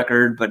the world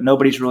record, but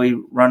nobody's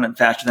really running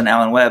faster than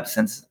Alan Webb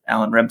since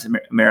Alan Webb's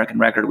American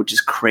record, which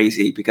is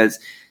crazy because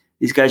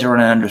these guys are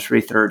running under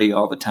 3:30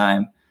 all the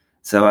time.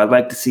 So I'd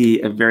like to see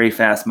a very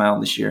fast mile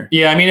this year.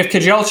 Yeah, I mean, if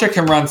Kajelcha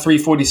can run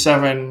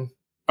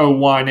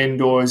 3:47.01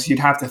 indoors, you'd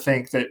have to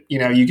think that,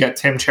 you get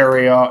Tim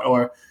Chariot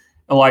or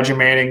Elijah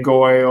Manning,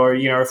 Goy, or,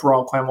 if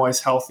Ron Clemoy's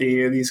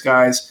healthy, these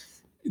guys,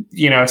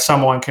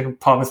 someone can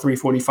pop a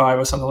 345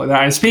 or something like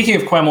that. And speaking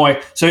of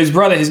Clemoy, so his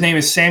brother, his name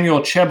is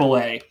Samuel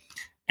Chebole,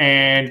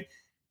 and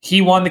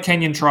he won the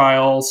Kenyan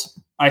trials.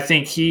 I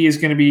think he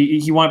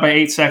won it by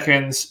 8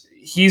 seconds.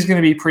 He's going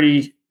to be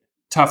pretty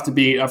tough to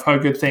beat. I've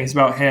heard good things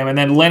about him. And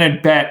then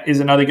Leonard Bett is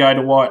another guy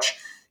to watch.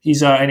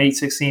 He's an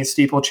 8:16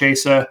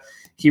 steeplechaser.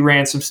 He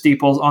ran some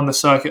steeples on the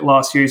circuit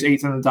last year. He's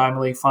 8th in the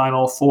Diamond League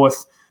final,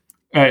 4th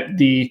at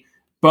the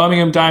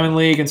Birmingham Diamond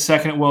League, and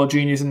 2nd at World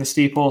Juniors in the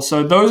steeple.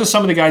 So those are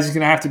some of the guys he's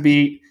going to have to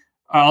beat.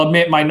 I'll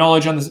admit my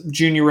knowledge on the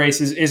junior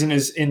races isn't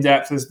as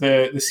in-depth as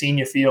the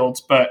senior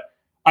fields, but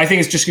I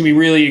think it's just going to be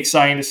really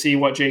exciting to see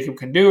what Jacob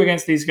can do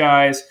against these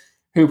guys,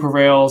 who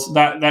prevails.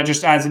 That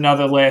just adds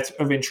another layer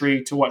of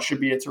intrigue to what should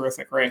be a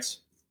terrific race.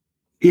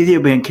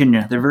 Ethiopia and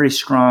Kenya, they're very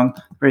strong,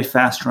 very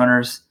fast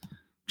runners.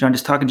 John,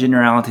 just talking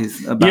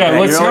generalities about that.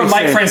 Let's hear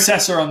Mike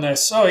Francesa on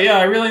this. Oh, yeah,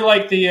 I really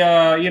like the,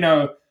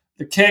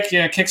 the kick.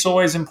 Kick's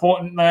always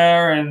important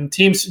there, and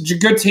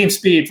good team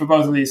speed for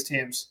both of these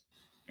teams.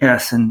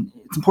 Yes, and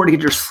it's important to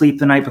get your sleep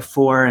the night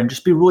before and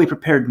just be really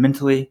prepared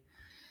mentally.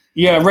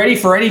 Yeah, ready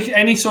for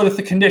any sort of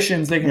the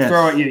conditions they can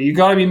throw at you. You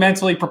got to be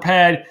mentally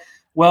prepared.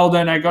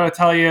 Weldon, I got to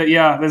tell you,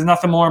 there's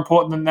nothing more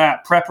important than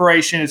that.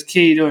 Preparation is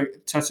key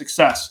to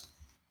success.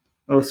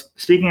 Well,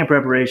 speaking of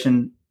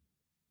preparation,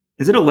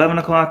 is it 11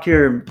 o'clock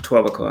here or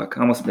 12 o'clock?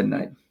 Almost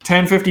midnight.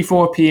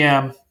 10:54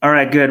 p.m. All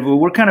right, good. Well,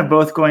 we're kind of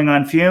both going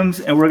on fumes,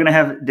 and we're going to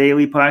have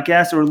daily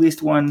podcasts, or at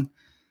least one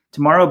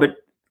tomorrow. But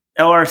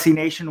LRC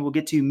Nation we will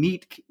get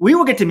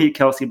to meet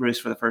Kelsey Bruce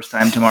for the first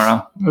time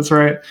tomorrow. That's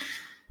right.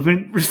 We've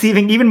been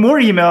receiving even more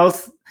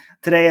emails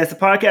today as the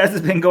podcast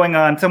has been going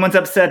on. Someone's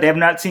upset. They have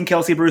not seen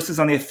Kelsey Bruce's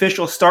on the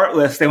official start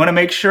list. They want to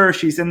make sure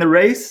she's in the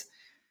race.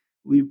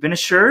 We've been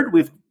assured.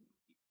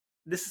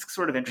 This is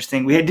sort of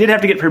interesting. We did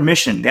have to get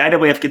permission. The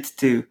IAAF gets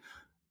to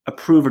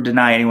approve or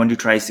deny anyone who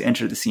tries to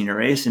enter the senior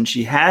race, and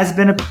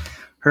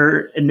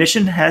her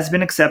admission has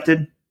been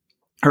accepted.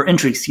 Her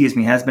entry,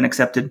 has been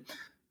accepted.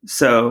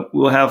 So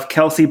we'll have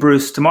Kelsey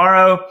Bruce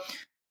tomorrow,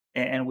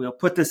 and we'll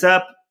put this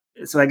up.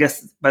 So I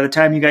guess by the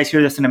time you guys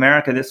hear this in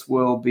America, this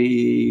will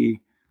be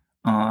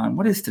on,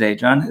 what is today,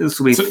 John? This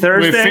will be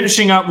Thursday. We're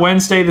finishing up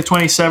Wednesday the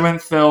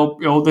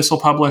 27th. This will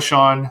publish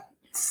on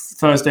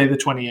Thursday the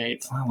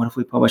 28th. Wow, what if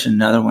we publish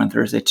another one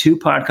Thursday? 2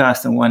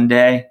 podcasts in one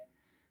day.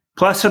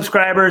 Plus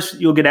subscribers,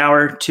 you'll get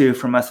hour 2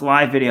 from us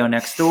live video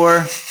next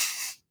door.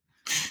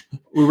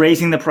 We're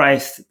raising the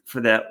price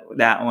for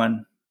that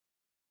one.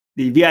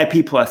 The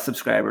VIP Plus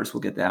subscribers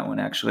will get that one,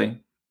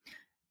 actually.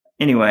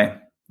 Anyway,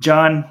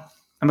 John,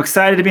 I'm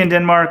excited to be in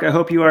Denmark. I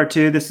hope you are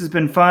too. This has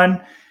been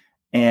fun,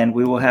 and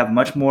we will have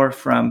much more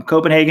from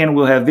Copenhagen.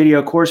 We'll have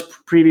video course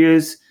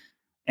previews,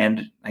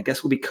 and I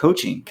guess we'll be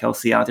coaching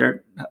Kelsey out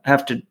there.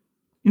 Have to,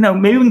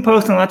 maybe we can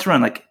post on Let's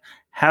Run, like,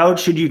 how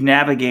should you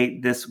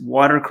navigate this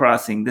water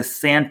crossing, this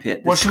sand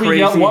pit? What should we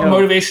yell? What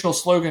motivational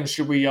slogans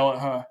should we yell at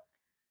her?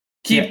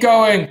 Keep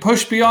going.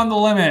 Push beyond the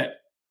limit.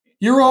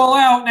 You're all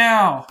out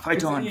now.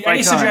 Fight on.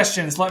 Any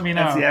suggestions, let me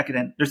know. That's the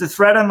accident. There's a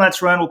thread on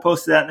Let's Run. We'll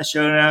post that in the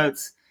show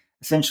notes.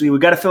 Essentially, we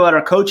got to fill out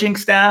our coaching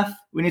staff.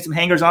 We need some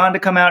hangers on to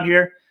come out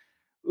here.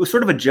 It was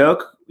sort of a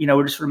joke.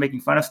 We're just sort of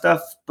making fun of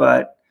stuff,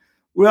 but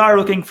we are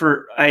looking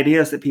for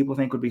ideas that people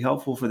think would be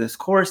helpful for this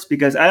course,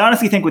 because I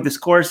honestly think with this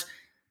course,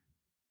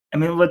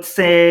 let's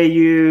say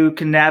you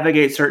can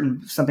navigate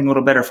something a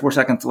little better, 4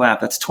 seconds a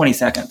lap. That's 20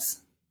 seconds,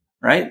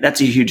 right?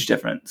 That's a huge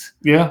difference.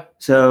 Yeah.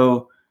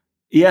 So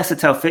yes,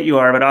 it's how fit you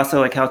are, but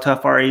also like how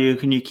tough are you?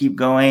 Can you keep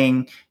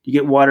going? You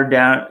get watered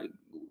down.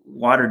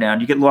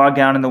 You get logged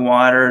down in the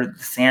water,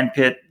 the sand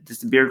pit. Does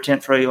the beer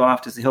tent throw you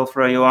off? Does the hill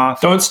throw you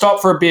off? Don't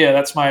stop for a beer.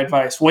 That's my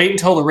advice. Wait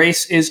until the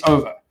race is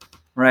over.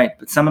 Right.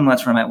 But someone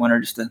Let's Run might want her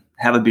just to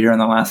have a beer on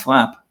the last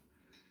lap.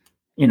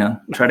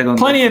 Try to go.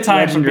 Plenty of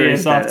time for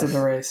beers after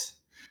the race.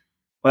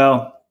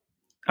 Well,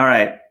 all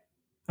right.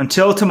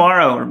 Until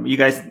tomorrow, you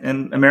guys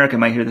in America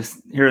might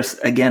hear us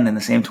again in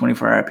the same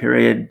 24-hour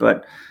period.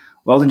 But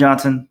Weldon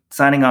Johnson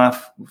signing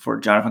off for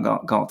Jonathan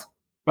Galt.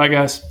 Bye,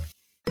 guys.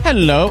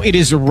 Hello, it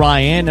is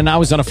Ryan, and I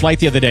was on a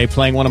flight the other day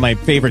playing one of my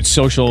favorite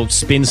social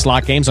spin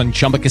slot games on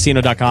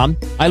ChumbaCasino.com.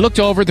 I looked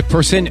over at the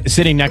person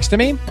sitting next to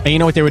me, and you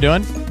know what they were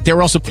doing? They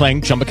were also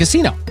playing Chumba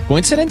Casino.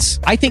 Coincidence?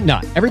 I think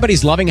not.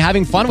 Everybody's loving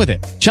having fun with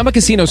it. Chumba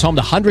Casino is home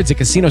to hundreds of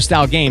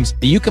casino-style games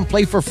that you can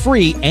play for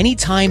free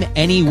anytime,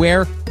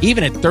 anywhere,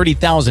 even at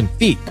 30,000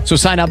 feet. So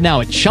sign up now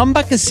at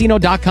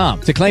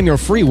ChumbaCasino.com to claim your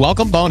free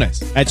welcome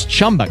bonus. That's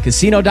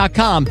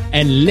ChumbaCasino.com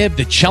and live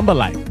the Chumba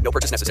life. No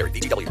purchase necessary.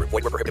 VGW. Void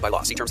where prohibited by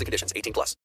law. See terms and conditions. 18+.